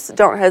 please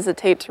don't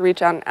hesitate to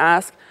reach out and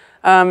ask.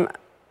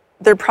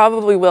 There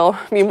probably will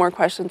be more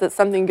questions. It's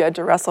something good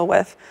to wrestle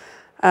with.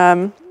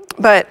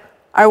 But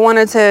I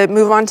wanted to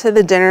move on to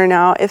the dinner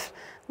now.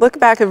 Look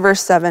back at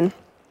verse 7.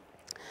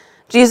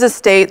 Jesus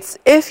states,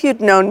 "If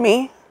you'd known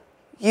me,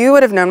 you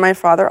would have known my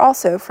Father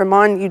also. From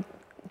on you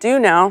do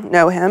now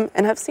know him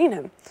and have seen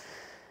him."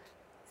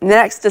 The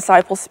next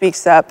disciple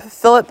speaks up.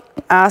 Philip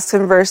asks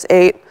in verse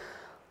 8,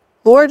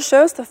 "Lord,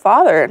 show us the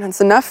Father, and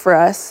it's enough for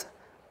us."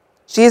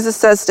 Jesus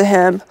says to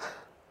him,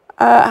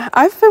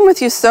 I've been with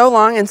you so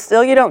long, and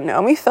still you don't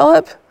know me,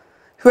 Philip?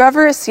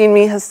 Whoever has seen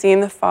me has seen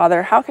the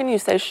Father. How can you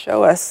say,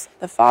 show us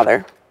the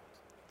Father?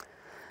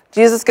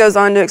 Jesus goes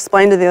on to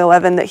explain to the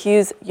 11 that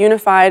he's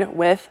unified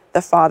with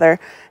the Father.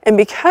 And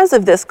because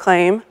of this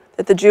claim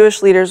that the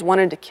Jewish leaders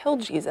wanted to kill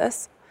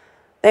Jesus,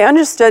 they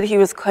understood he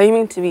was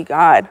claiming to be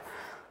God.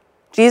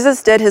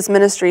 Jesus did his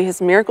ministry,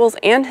 his miracles,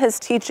 and his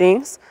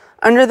teachings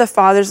under the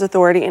Father's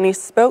authority, and he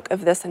spoke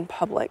of this in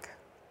public.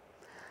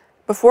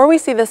 Before we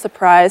see the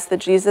surprise that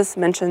Jesus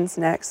mentions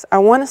next, I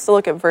want us to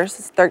look at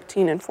verses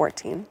 13 and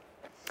 14.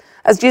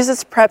 As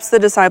Jesus preps the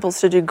disciples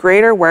to do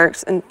greater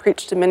works and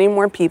preach to many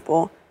more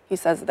people, he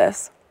says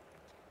this,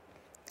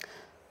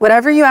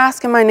 "Whatever you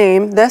ask in my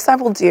name, this I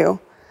will do,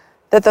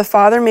 that the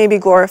Father may be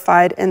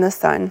glorified in the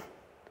Son.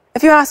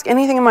 If you ask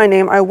anything in my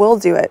name, I will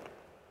do it."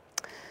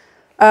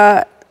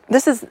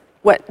 This is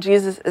what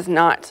Jesus is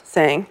not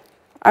saying.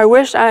 I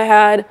wish I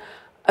had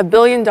 $1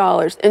 billion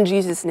in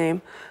Jesus'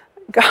 name.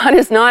 God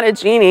is not a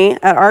genie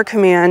at our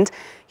command.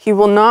 He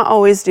will not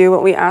always do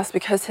what we ask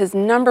because his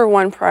number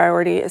one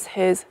priority is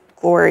his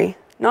glory,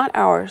 not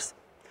ours.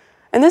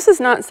 And this is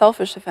not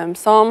selfish of him.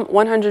 Psalm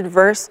 100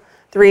 verse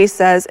 3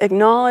 says,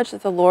 "Acknowledge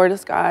that the Lord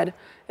is God.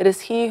 It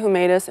is he who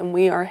made us and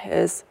we are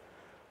his.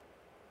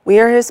 We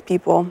are his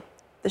people,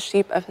 the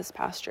sheep of his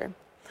pasture."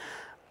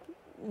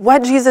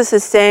 What Jesus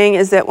is saying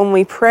is that when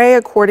we pray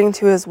according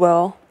to his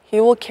will, he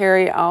will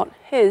carry out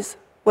his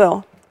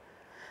will.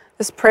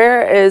 This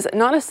prayer is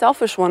not a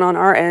selfish one on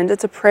our end.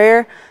 It's a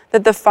prayer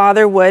that the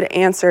Father would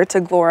answer to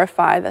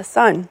glorify the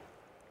Son.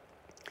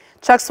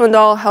 Chuck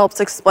Swindoll helps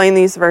explain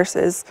these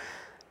verses.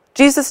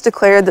 Jesus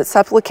declared that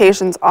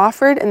supplications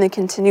offered in the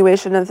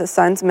continuation of the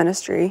Son's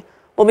ministry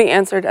will be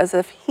answered as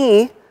if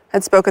he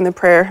had spoken the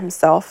prayer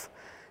himself.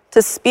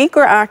 To speak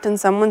or act in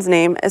someone's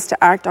name is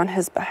to act on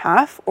his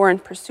behalf or in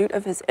pursuit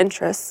of his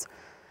interests.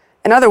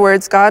 In other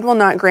words, God will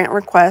not grant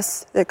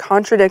requests that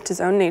contradict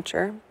his own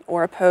nature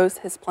or oppose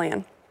his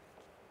plan.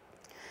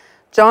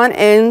 John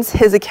ends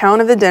his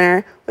account of the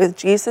dinner with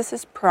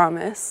Jesus'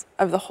 promise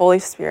of the Holy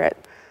Spirit.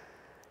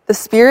 The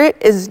Spirit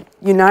is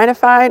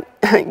unified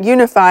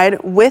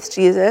with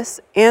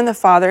Jesus and the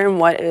Father in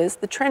what is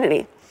the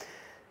Trinity.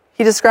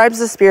 He describes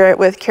the Spirit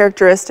with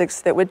characteristics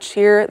that would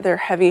cheer their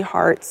heavy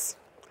hearts.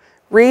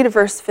 Read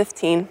verse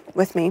 15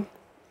 with me.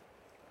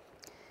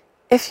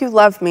 "If you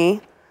love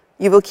me,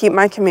 you will keep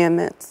my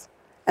commandments,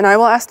 and I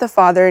will ask the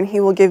Father, and he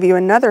will give you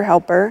another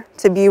helper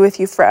to be with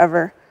you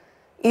forever,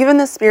 even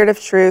the Spirit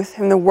of truth,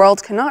 whom the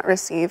world cannot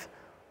receive,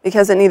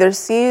 because it neither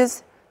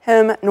sees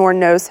him nor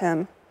knows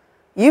him.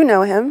 You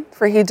know him,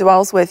 for he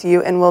dwells with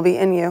you and will be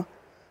in you.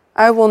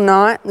 I will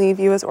not leave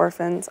you as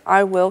orphans.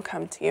 I will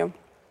come to you."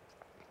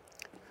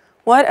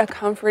 What a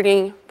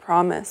comforting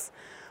promise.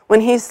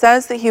 When he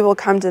says that he will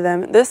come to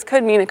them, this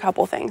could mean a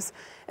couple things.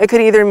 It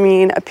could either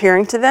mean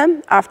appearing to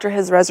them after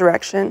his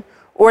resurrection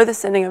or the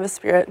sending of his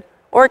Spirit,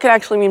 or it could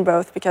actually mean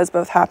both because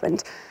both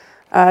happened.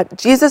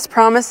 Jesus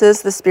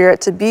promises the Spirit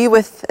to be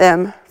with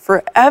them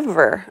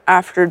forever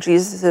after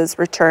Jesus'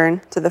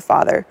 return to the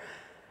Father.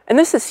 And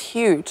this is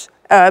huge.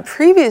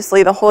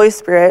 previously, the Holy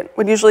Spirit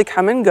would usually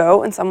come and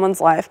go in someone's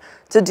life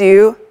to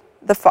do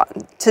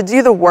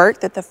the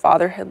work that the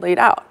Father had laid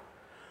out.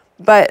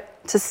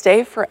 But to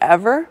stay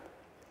forever,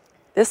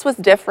 this was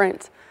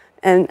different,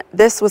 and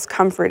this was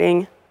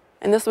comforting,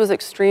 and this was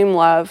extreme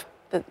love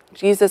that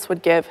Jesus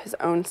would give his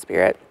own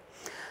Spirit.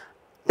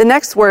 The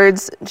next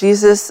words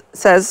Jesus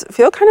says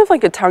feel kind of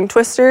like a tongue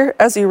twister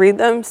as you read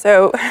them,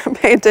 so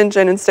pay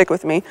attention and stick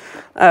with me.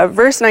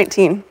 Verse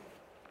 19,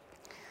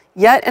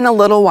 "Yet in a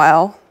little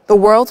while the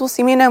world will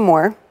see me no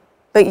more,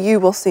 but you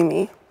will see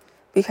me.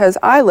 Because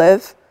I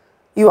live,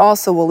 you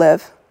also will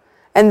live.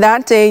 And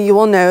that day you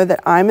will know that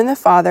I'm in the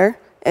Father,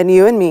 and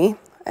you in me,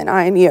 and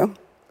I in you.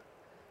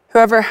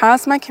 Whoever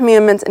has my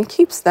commandments and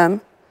keeps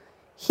them,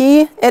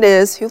 he it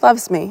is who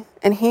loves me,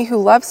 and he who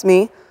loves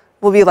me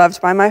will be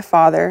loved by my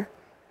Father,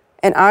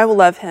 and I will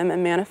love him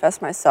and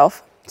manifest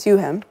myself to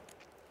him."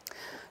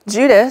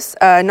 Judas,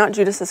 not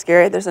Judas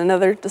Iscariot, there's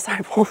another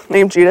disciple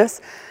named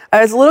Judas,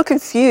 is a little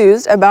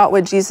confused about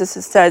what Jesus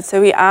has said,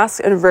 so he asks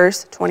in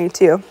verse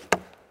 22,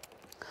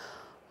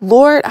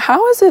 "Lord,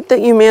 how is it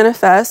that you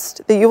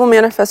will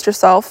manifest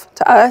yourself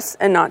to us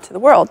and not to the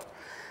world?"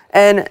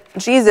 And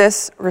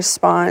Jesus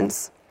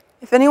responds,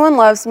 "If anyone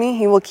loves me,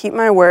 he will keep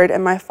my word,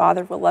 and my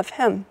Father will love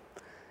him,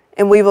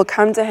 and we will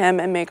come to him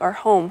and make our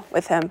home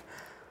with him."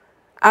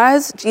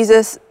 As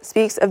Jesus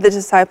speaks of the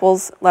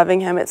disciples loving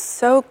him, it's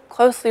so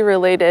closely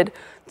related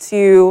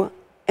to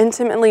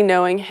intimately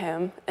knowing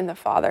him and the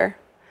Father.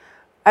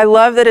 I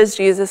love that as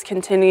Jesus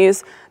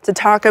continues to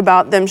talk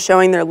about them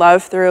showing their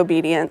love through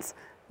obedience,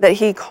 that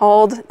he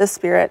called the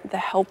Spirit the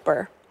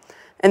helper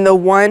and the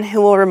one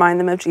who will remind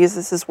them of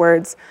Jesus'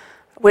 words.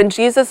 When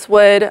Jesus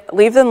would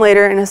leave them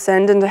later and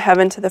ascend into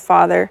heaven to the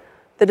Father,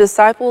 the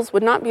disciples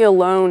would not be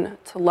alone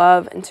to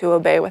love and to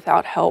obey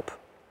without help.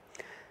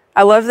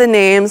 I love the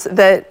names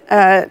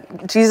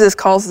that Jesus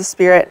calls the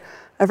Spirit.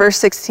 Verse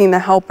 16, the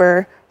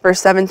helper. Verse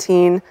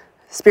 17,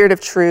 Spirit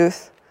of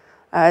truth.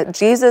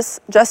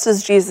 Just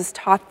as Jesus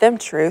taught them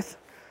truth,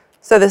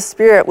 so the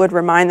Spirit would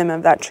remind them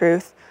of that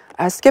truth.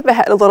 Skip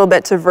ahead a little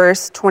bit to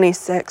verse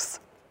 26.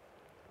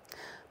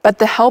 "But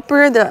the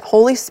helper, the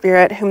Holy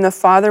Spirit, whom the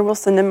Father will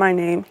send in my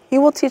name, he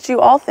will teach you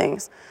all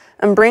things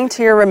and bring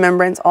to your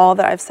remembrance all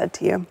that I've said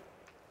to you."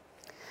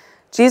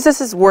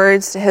 Jesus'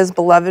 words to his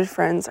beloved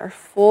friends are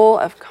full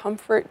of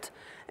comfort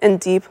and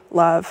deep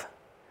love.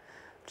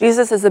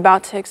 Jesus is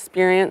about to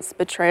experience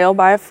betrayal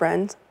by a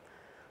friend,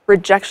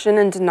 rejection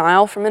and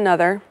denial from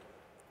another,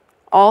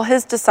 all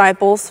his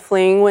disciples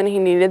fleeing when he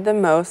needed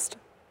them most,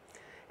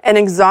 an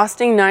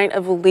exhausting night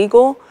of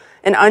illegal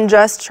and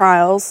unjust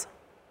trials,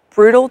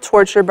 brutal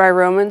torture by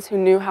Romans who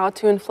knew how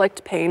to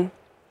inflict pain,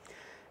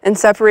 and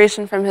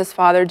separation from his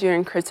Father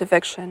during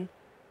crucifixion.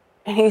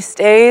 And he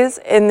stays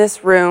in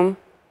this room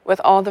with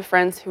all the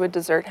friends who would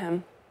desert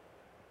him.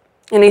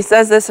 And he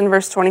says this in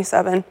verse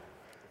 27,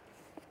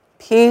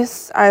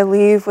 "Peace I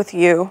leave with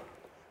you,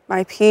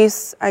 my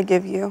peace I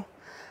give you.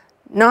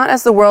 Not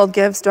as the world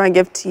gives do I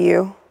give to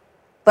you.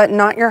 Let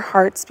not your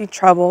hearts be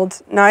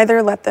troubled,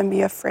 neither let them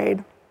be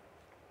afraid."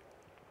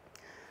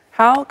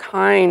 How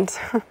kind,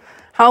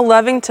 how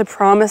loving to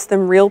promise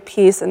them real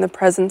peace in the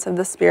presence of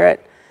the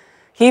Spirit.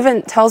 He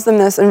even tells them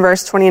this in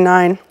verse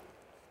 29.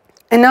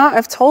 "And now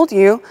I've told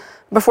you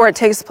before it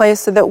takes place,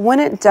 so that when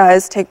it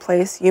does take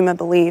place, you may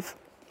believe."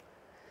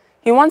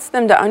 He wants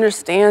them to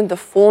understand the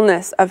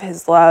fullness of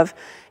his love,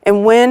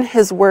 and when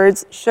his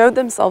words showed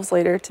themselves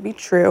later to be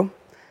true,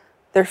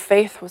 their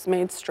faith was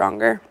made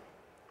stronger.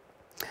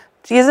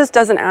 Jesus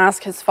doesn't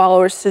ask his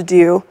followers to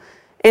do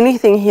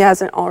anything he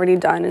hasn't already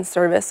done in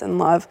service and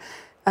love.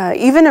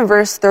 Even in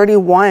verse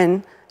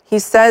 31, he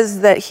says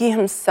that he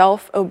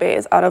himself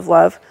obeys out of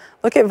love.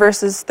 Look at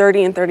verses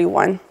 30 and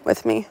 31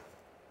 with me.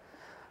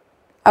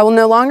 "I will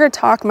no longer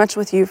talk much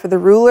with you, for the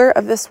ruler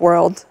of this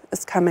world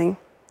is coming."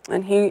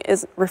 And he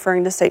is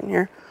referring to Satan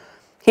here.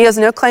 "He has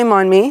no claim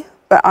on me,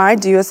 but I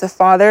do as the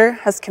Father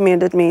has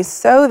commanded me,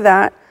 so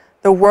that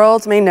the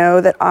world may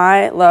know that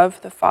I love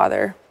the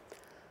Father.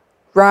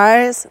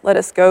 Rise, let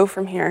us go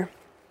from here."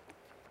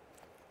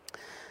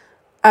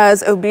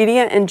 As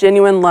obedient and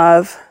genuine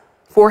love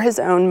for his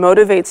own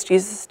motivates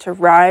Jesus to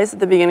rise at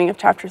the beginning of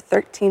chapter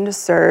 13 to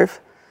serve,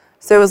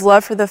 so his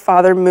love for the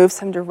Father moves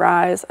him to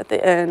rise at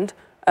the end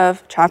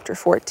of chapter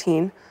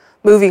 14,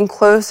 moving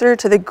closer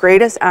to the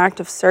greatest act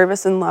of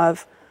service and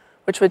love,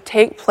 which would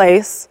take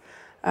place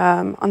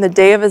on the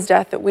day of his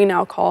death that we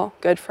now call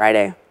Good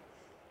Friday.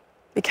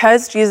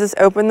 Because Jesus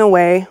opened the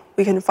way,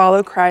 we can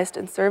follow Christ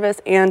in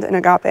service and in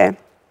agape.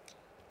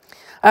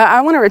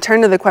 I want to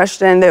return to the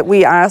question that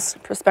we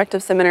asked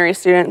prospective seminary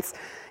students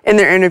in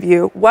their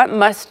interview: what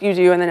must you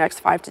do in the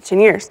next 5 to 10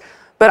 years?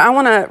 But I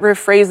want to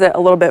rephrase it a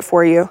little bit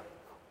for you.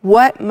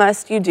 What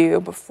must you do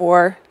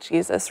before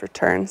Jesus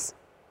returns?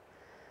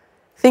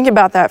 Think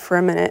about that for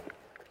a minute.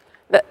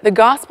 The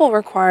gospel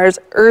requires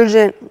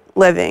urgent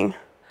living,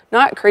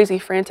 not crazy,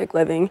 frantic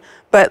living,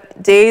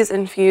 but days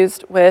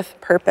infused with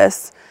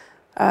purpose.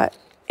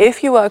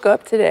 If you woke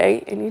up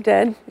today, and you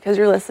did because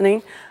you're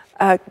listening,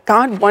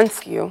 God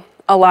wants you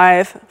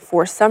alive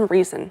for some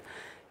reason.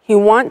 He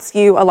wants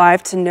you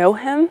alive to know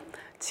him,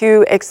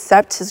 to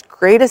accept his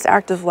greatest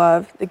act of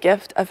love, the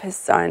gift of his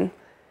son.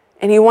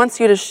 And he wants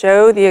you to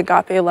show the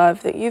agape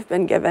love that you've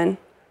been given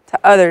to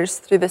others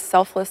through the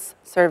selfless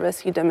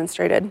service he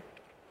demonstrated.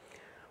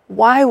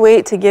 Why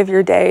wait to give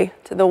your day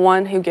to the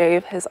one who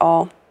gave his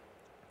all?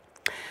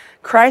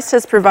 Christ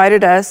has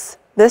provided us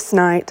this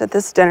night at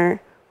this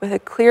dinner with a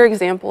clear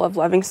example of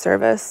loving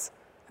service,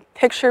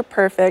 picture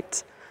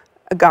perfect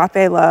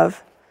agape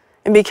love.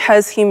 And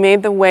because he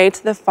made the way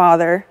to the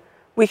Father,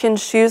 we can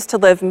choose to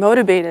live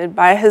motivated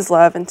by his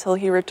love until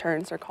he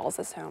returns or calls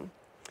us home.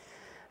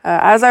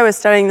 As I was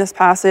studying this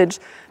passage,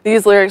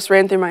 these lyrics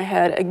ran through my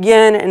head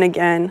again and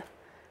again.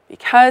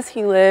 Because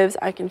he lives,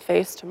 I can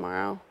face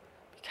tomorrow.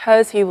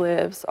 Because he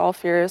lives, all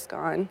fear is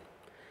gone.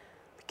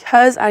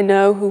 Because I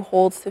know who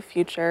holds the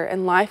future,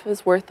 and life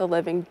is worth the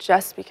living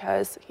just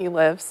because he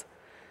lives.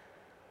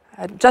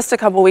 Just a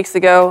couple weeks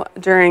ago,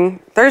 during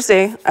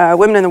Thursday,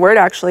 Women in the Word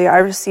actually, I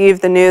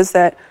received the news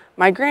that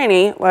my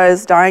granny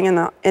was dying in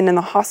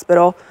the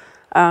hospital.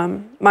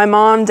 My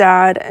mom,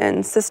 dad,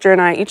 and sister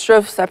and I each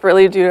drove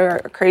separately due to our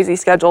crazy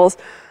schedules.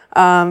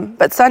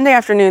 But Sunday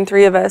afternoon,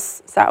 3 of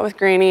us sat with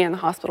Granny in the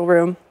hospital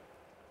room.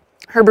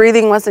 Her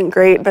breathing wasn't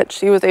great, but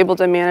she was able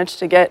to manage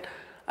to get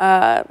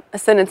a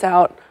sentence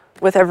out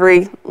with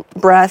every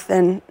breath.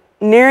 And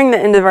nearing the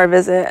end of our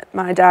visit,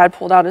 my dad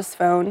pulled out his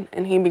phone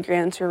and he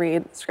began to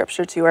read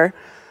scripture to her.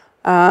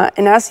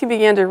 And as he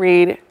began to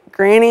read,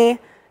 Granny,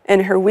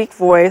 in her weak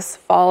voice,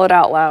 followed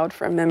out loud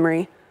from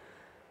memory.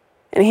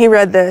 And he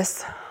read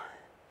this: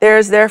 "There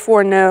is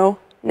therefore now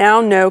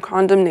no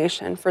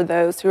condemnation for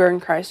those who are in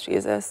Christ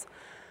Jesus.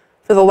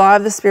 For the law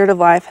of the Spirit of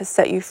life has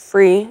set you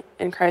free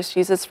in Christ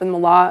Jesus from the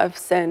law of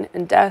sin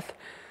and death."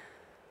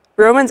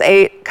 Romans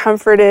 8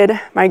 comforted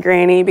my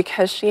granny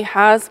because she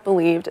has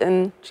believed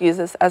in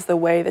Jesus as the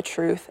way, the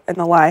truth, and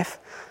the life.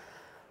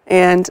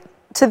 And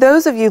to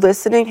those of you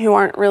listening who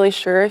aren't really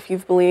sure if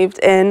you've believed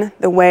in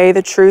the way,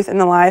 the truth, and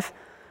the life,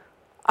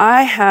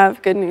 I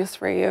have good news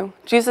for you.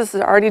 Jesus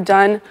has already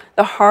done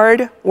the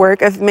hard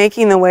work of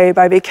making the way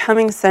by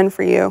becoming sin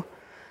for you.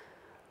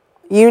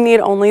 You need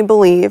only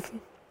believe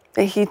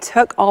that he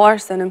took all our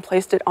sin and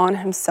placed it on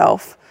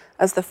himself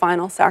as the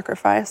final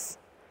sacrifice.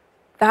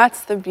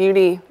 That's the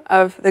beauty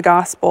of the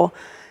gospel.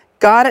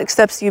 God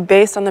accepts you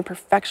based on the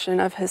perfection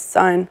of his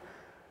son.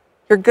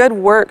 Your good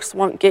works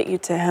won't get you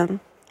to him,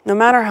 no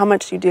matter how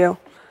much you do.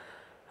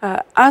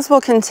 As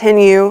we'll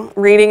continue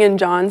reading in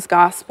John's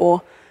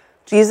gospel,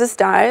 Jesus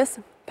dies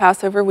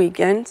Passover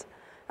weekend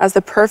as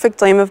the perfect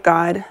Lamb of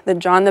God that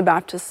John the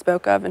Baptist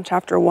spoke of in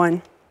chapter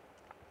 1.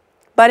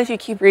 But if you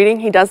keep reading,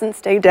 he doesn't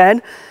stay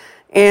dead.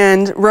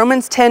 And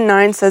Romans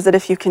 10:9 says that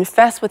if you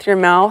confess with your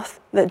mouth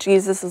that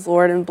Jesus is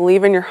Lord and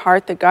believe in your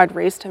heart that God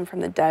raised him from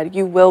the dead,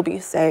 you will be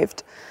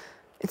saved.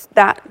 It's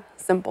that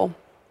simple.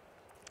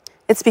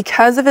 It's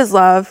because of his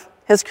love,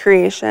 his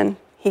creation,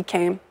 he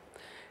came.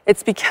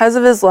 It's because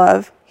of his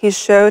love, he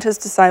showed his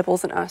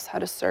disciples and us how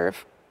to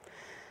serve.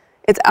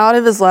 It's out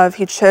of his love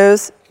he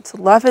chose to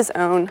love his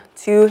own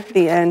to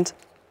the end.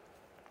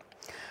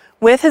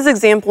 With his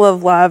example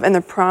of love and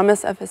the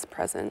promise of his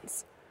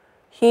presence,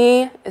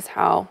 he is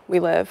how we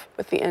live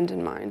with the end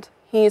in mind.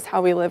 He is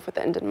how we live with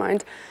the end in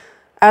mind.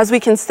 As we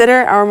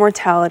consider our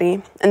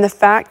mortality and the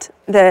fact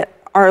that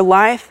our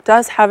life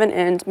does have an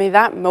end, may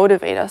that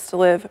motivate us to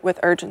live with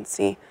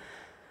urgency.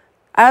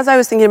 As I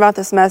was thinking about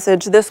this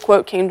message, this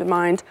quote came to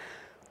mind: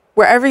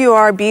 "Wherever you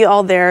are, be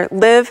all there.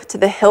 Live to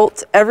the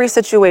hilt every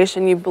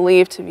situation you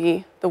believe to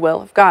be the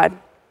will of God."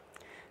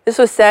 This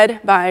was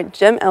said by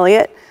Jim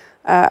Elliot,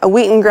 a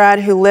Wheaton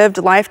grad who lived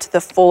life to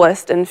the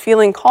fullest and,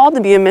 feeling called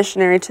to be a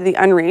missionary to the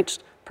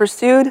unreached,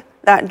 pursued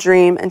that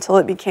dream until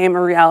it became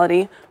a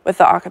reality with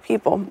the Auca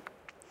people.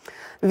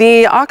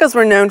 The Aucas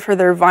were known for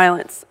their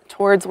violence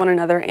towards one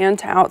another and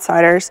to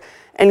outsiders,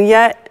 and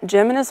yet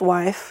Jim and his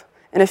wife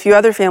and a few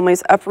other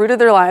families uprooted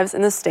their lives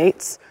in the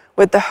States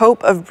with the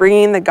hope of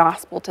bringing the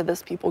gospel to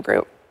this people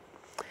group.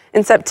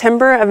 In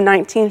September of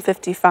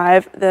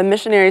 1955, the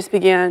missionaries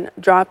began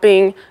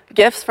dropping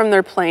gifts from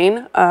their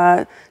plane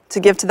to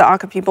give to the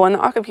Auca people, and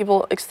the Auca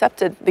people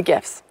accepted the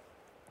gifts.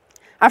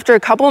 After a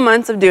couple of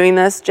months of doing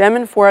this, Jim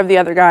and 4 of the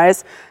other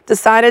guys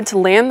decided to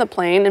land the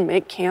plane and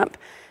make camp.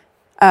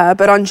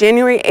 But on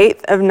January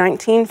 8th of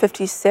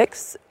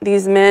 1956,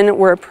 these men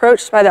were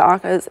approached by the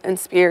Aucas and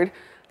speared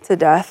to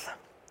death.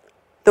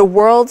 The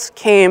world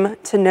came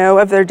to know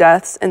of their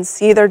deaths and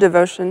see their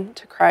devotion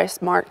to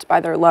Christ marked by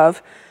their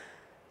love.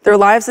 Their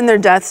lives and their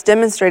deaths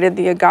demonstrated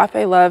the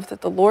agape love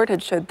that the Lord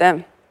had showed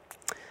them.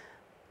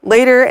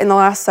 Later in the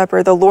Last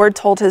Supper, the Lord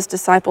told his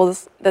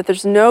disciples that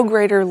there's no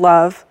greater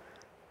love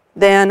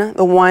than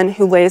the one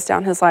who lays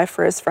down his life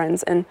for his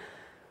friends. And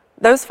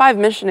those 5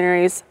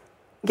 missionaries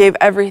gave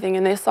everything,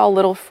 and they saw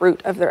little fruit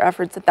of their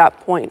efforts at that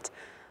point.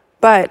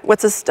 But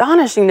what's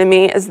astonishing to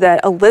me is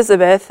that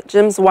Elizabeth,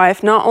 Jim's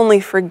wife, not only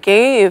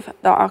forgave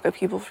the Auca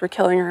people for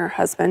killing her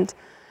husband,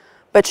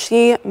 but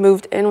she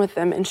moved in with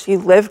them and she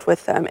lived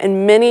with them.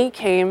 And many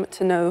came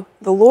to know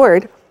the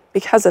Lord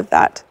because of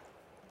that.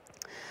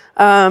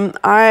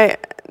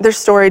 Their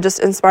story just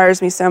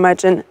inspires me so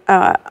much. And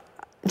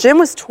Jim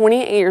was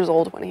 28 years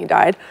old when he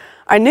died.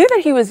 I knew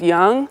that he was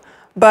young,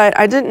 but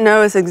I didn't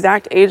know his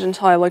exact age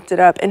until I looked it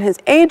up. And his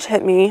age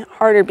hit me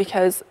harder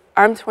because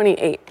I'm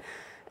 28.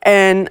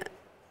 And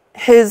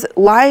his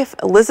life,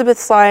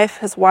 Elizabeth's life,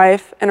 his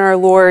wife, and our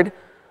Lord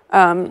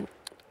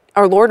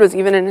was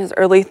even in his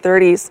early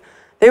 30s.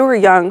 They were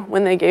young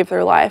when they gave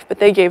their life, but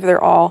they gave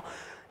their all.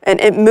 And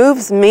it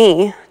moves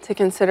me to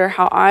consider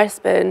how I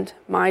spend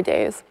my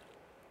days,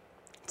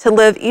 to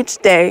live each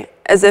day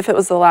as if it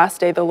was the last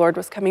day the Lord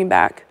was coming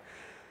back,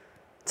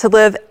 to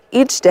live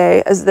each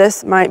day as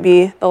this might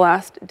be the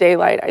last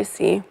daylight I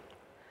see.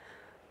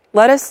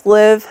 Let us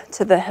live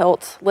to the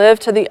hilt, live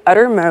to the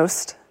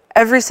uttermost,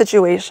 every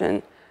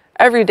situation,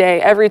 every day,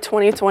 every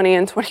 2020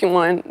 and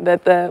 21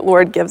 that the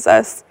Lord gives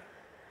us.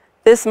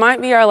 This might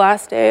be our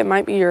last day, it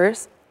might be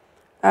yours.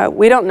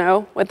 We don't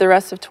know what the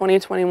rest of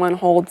 2021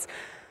 holds,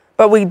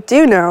 but we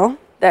do know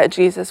that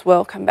Jesus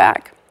will come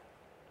back.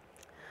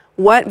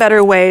 What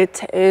better way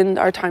to end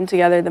our time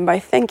together than by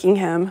thanking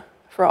him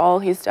for all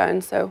he's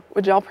done? So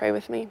would y'all pray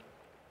with me?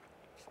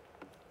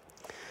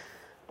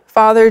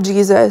 Father,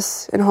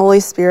 Jesus, and Holy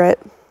Spirit,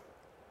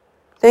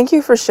 thank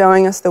you for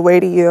showing us the way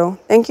to you.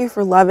 Thank you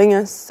for loving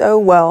us so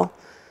well.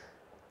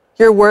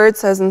 Your word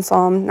says in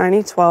Psalm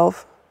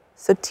 90:12,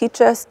 so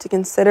teach us to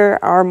consider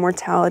our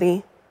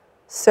mortality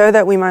so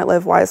that we might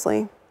live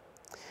wisely.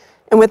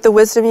 And with the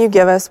wisdom you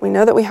give us, we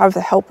know that we have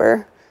the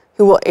helper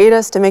who will aid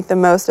us to make the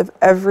most of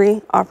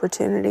every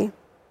opportunity.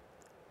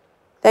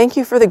 Thank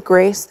you for the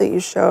grace that you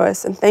show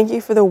us, and thank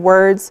you for the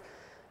words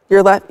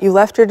you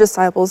left your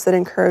disciples that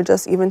encourage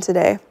us even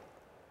today.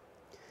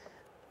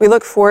 We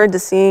look forward to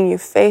seeing you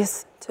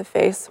face to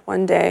face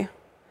one day.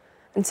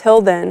 Until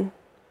then,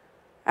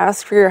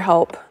 ask for your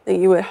help, that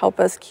you would help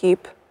us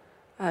keep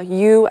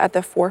you at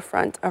the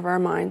forefront of our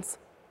minds.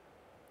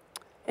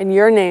 In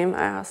your name,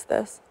 I ask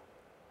this.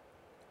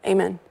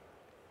 Amen.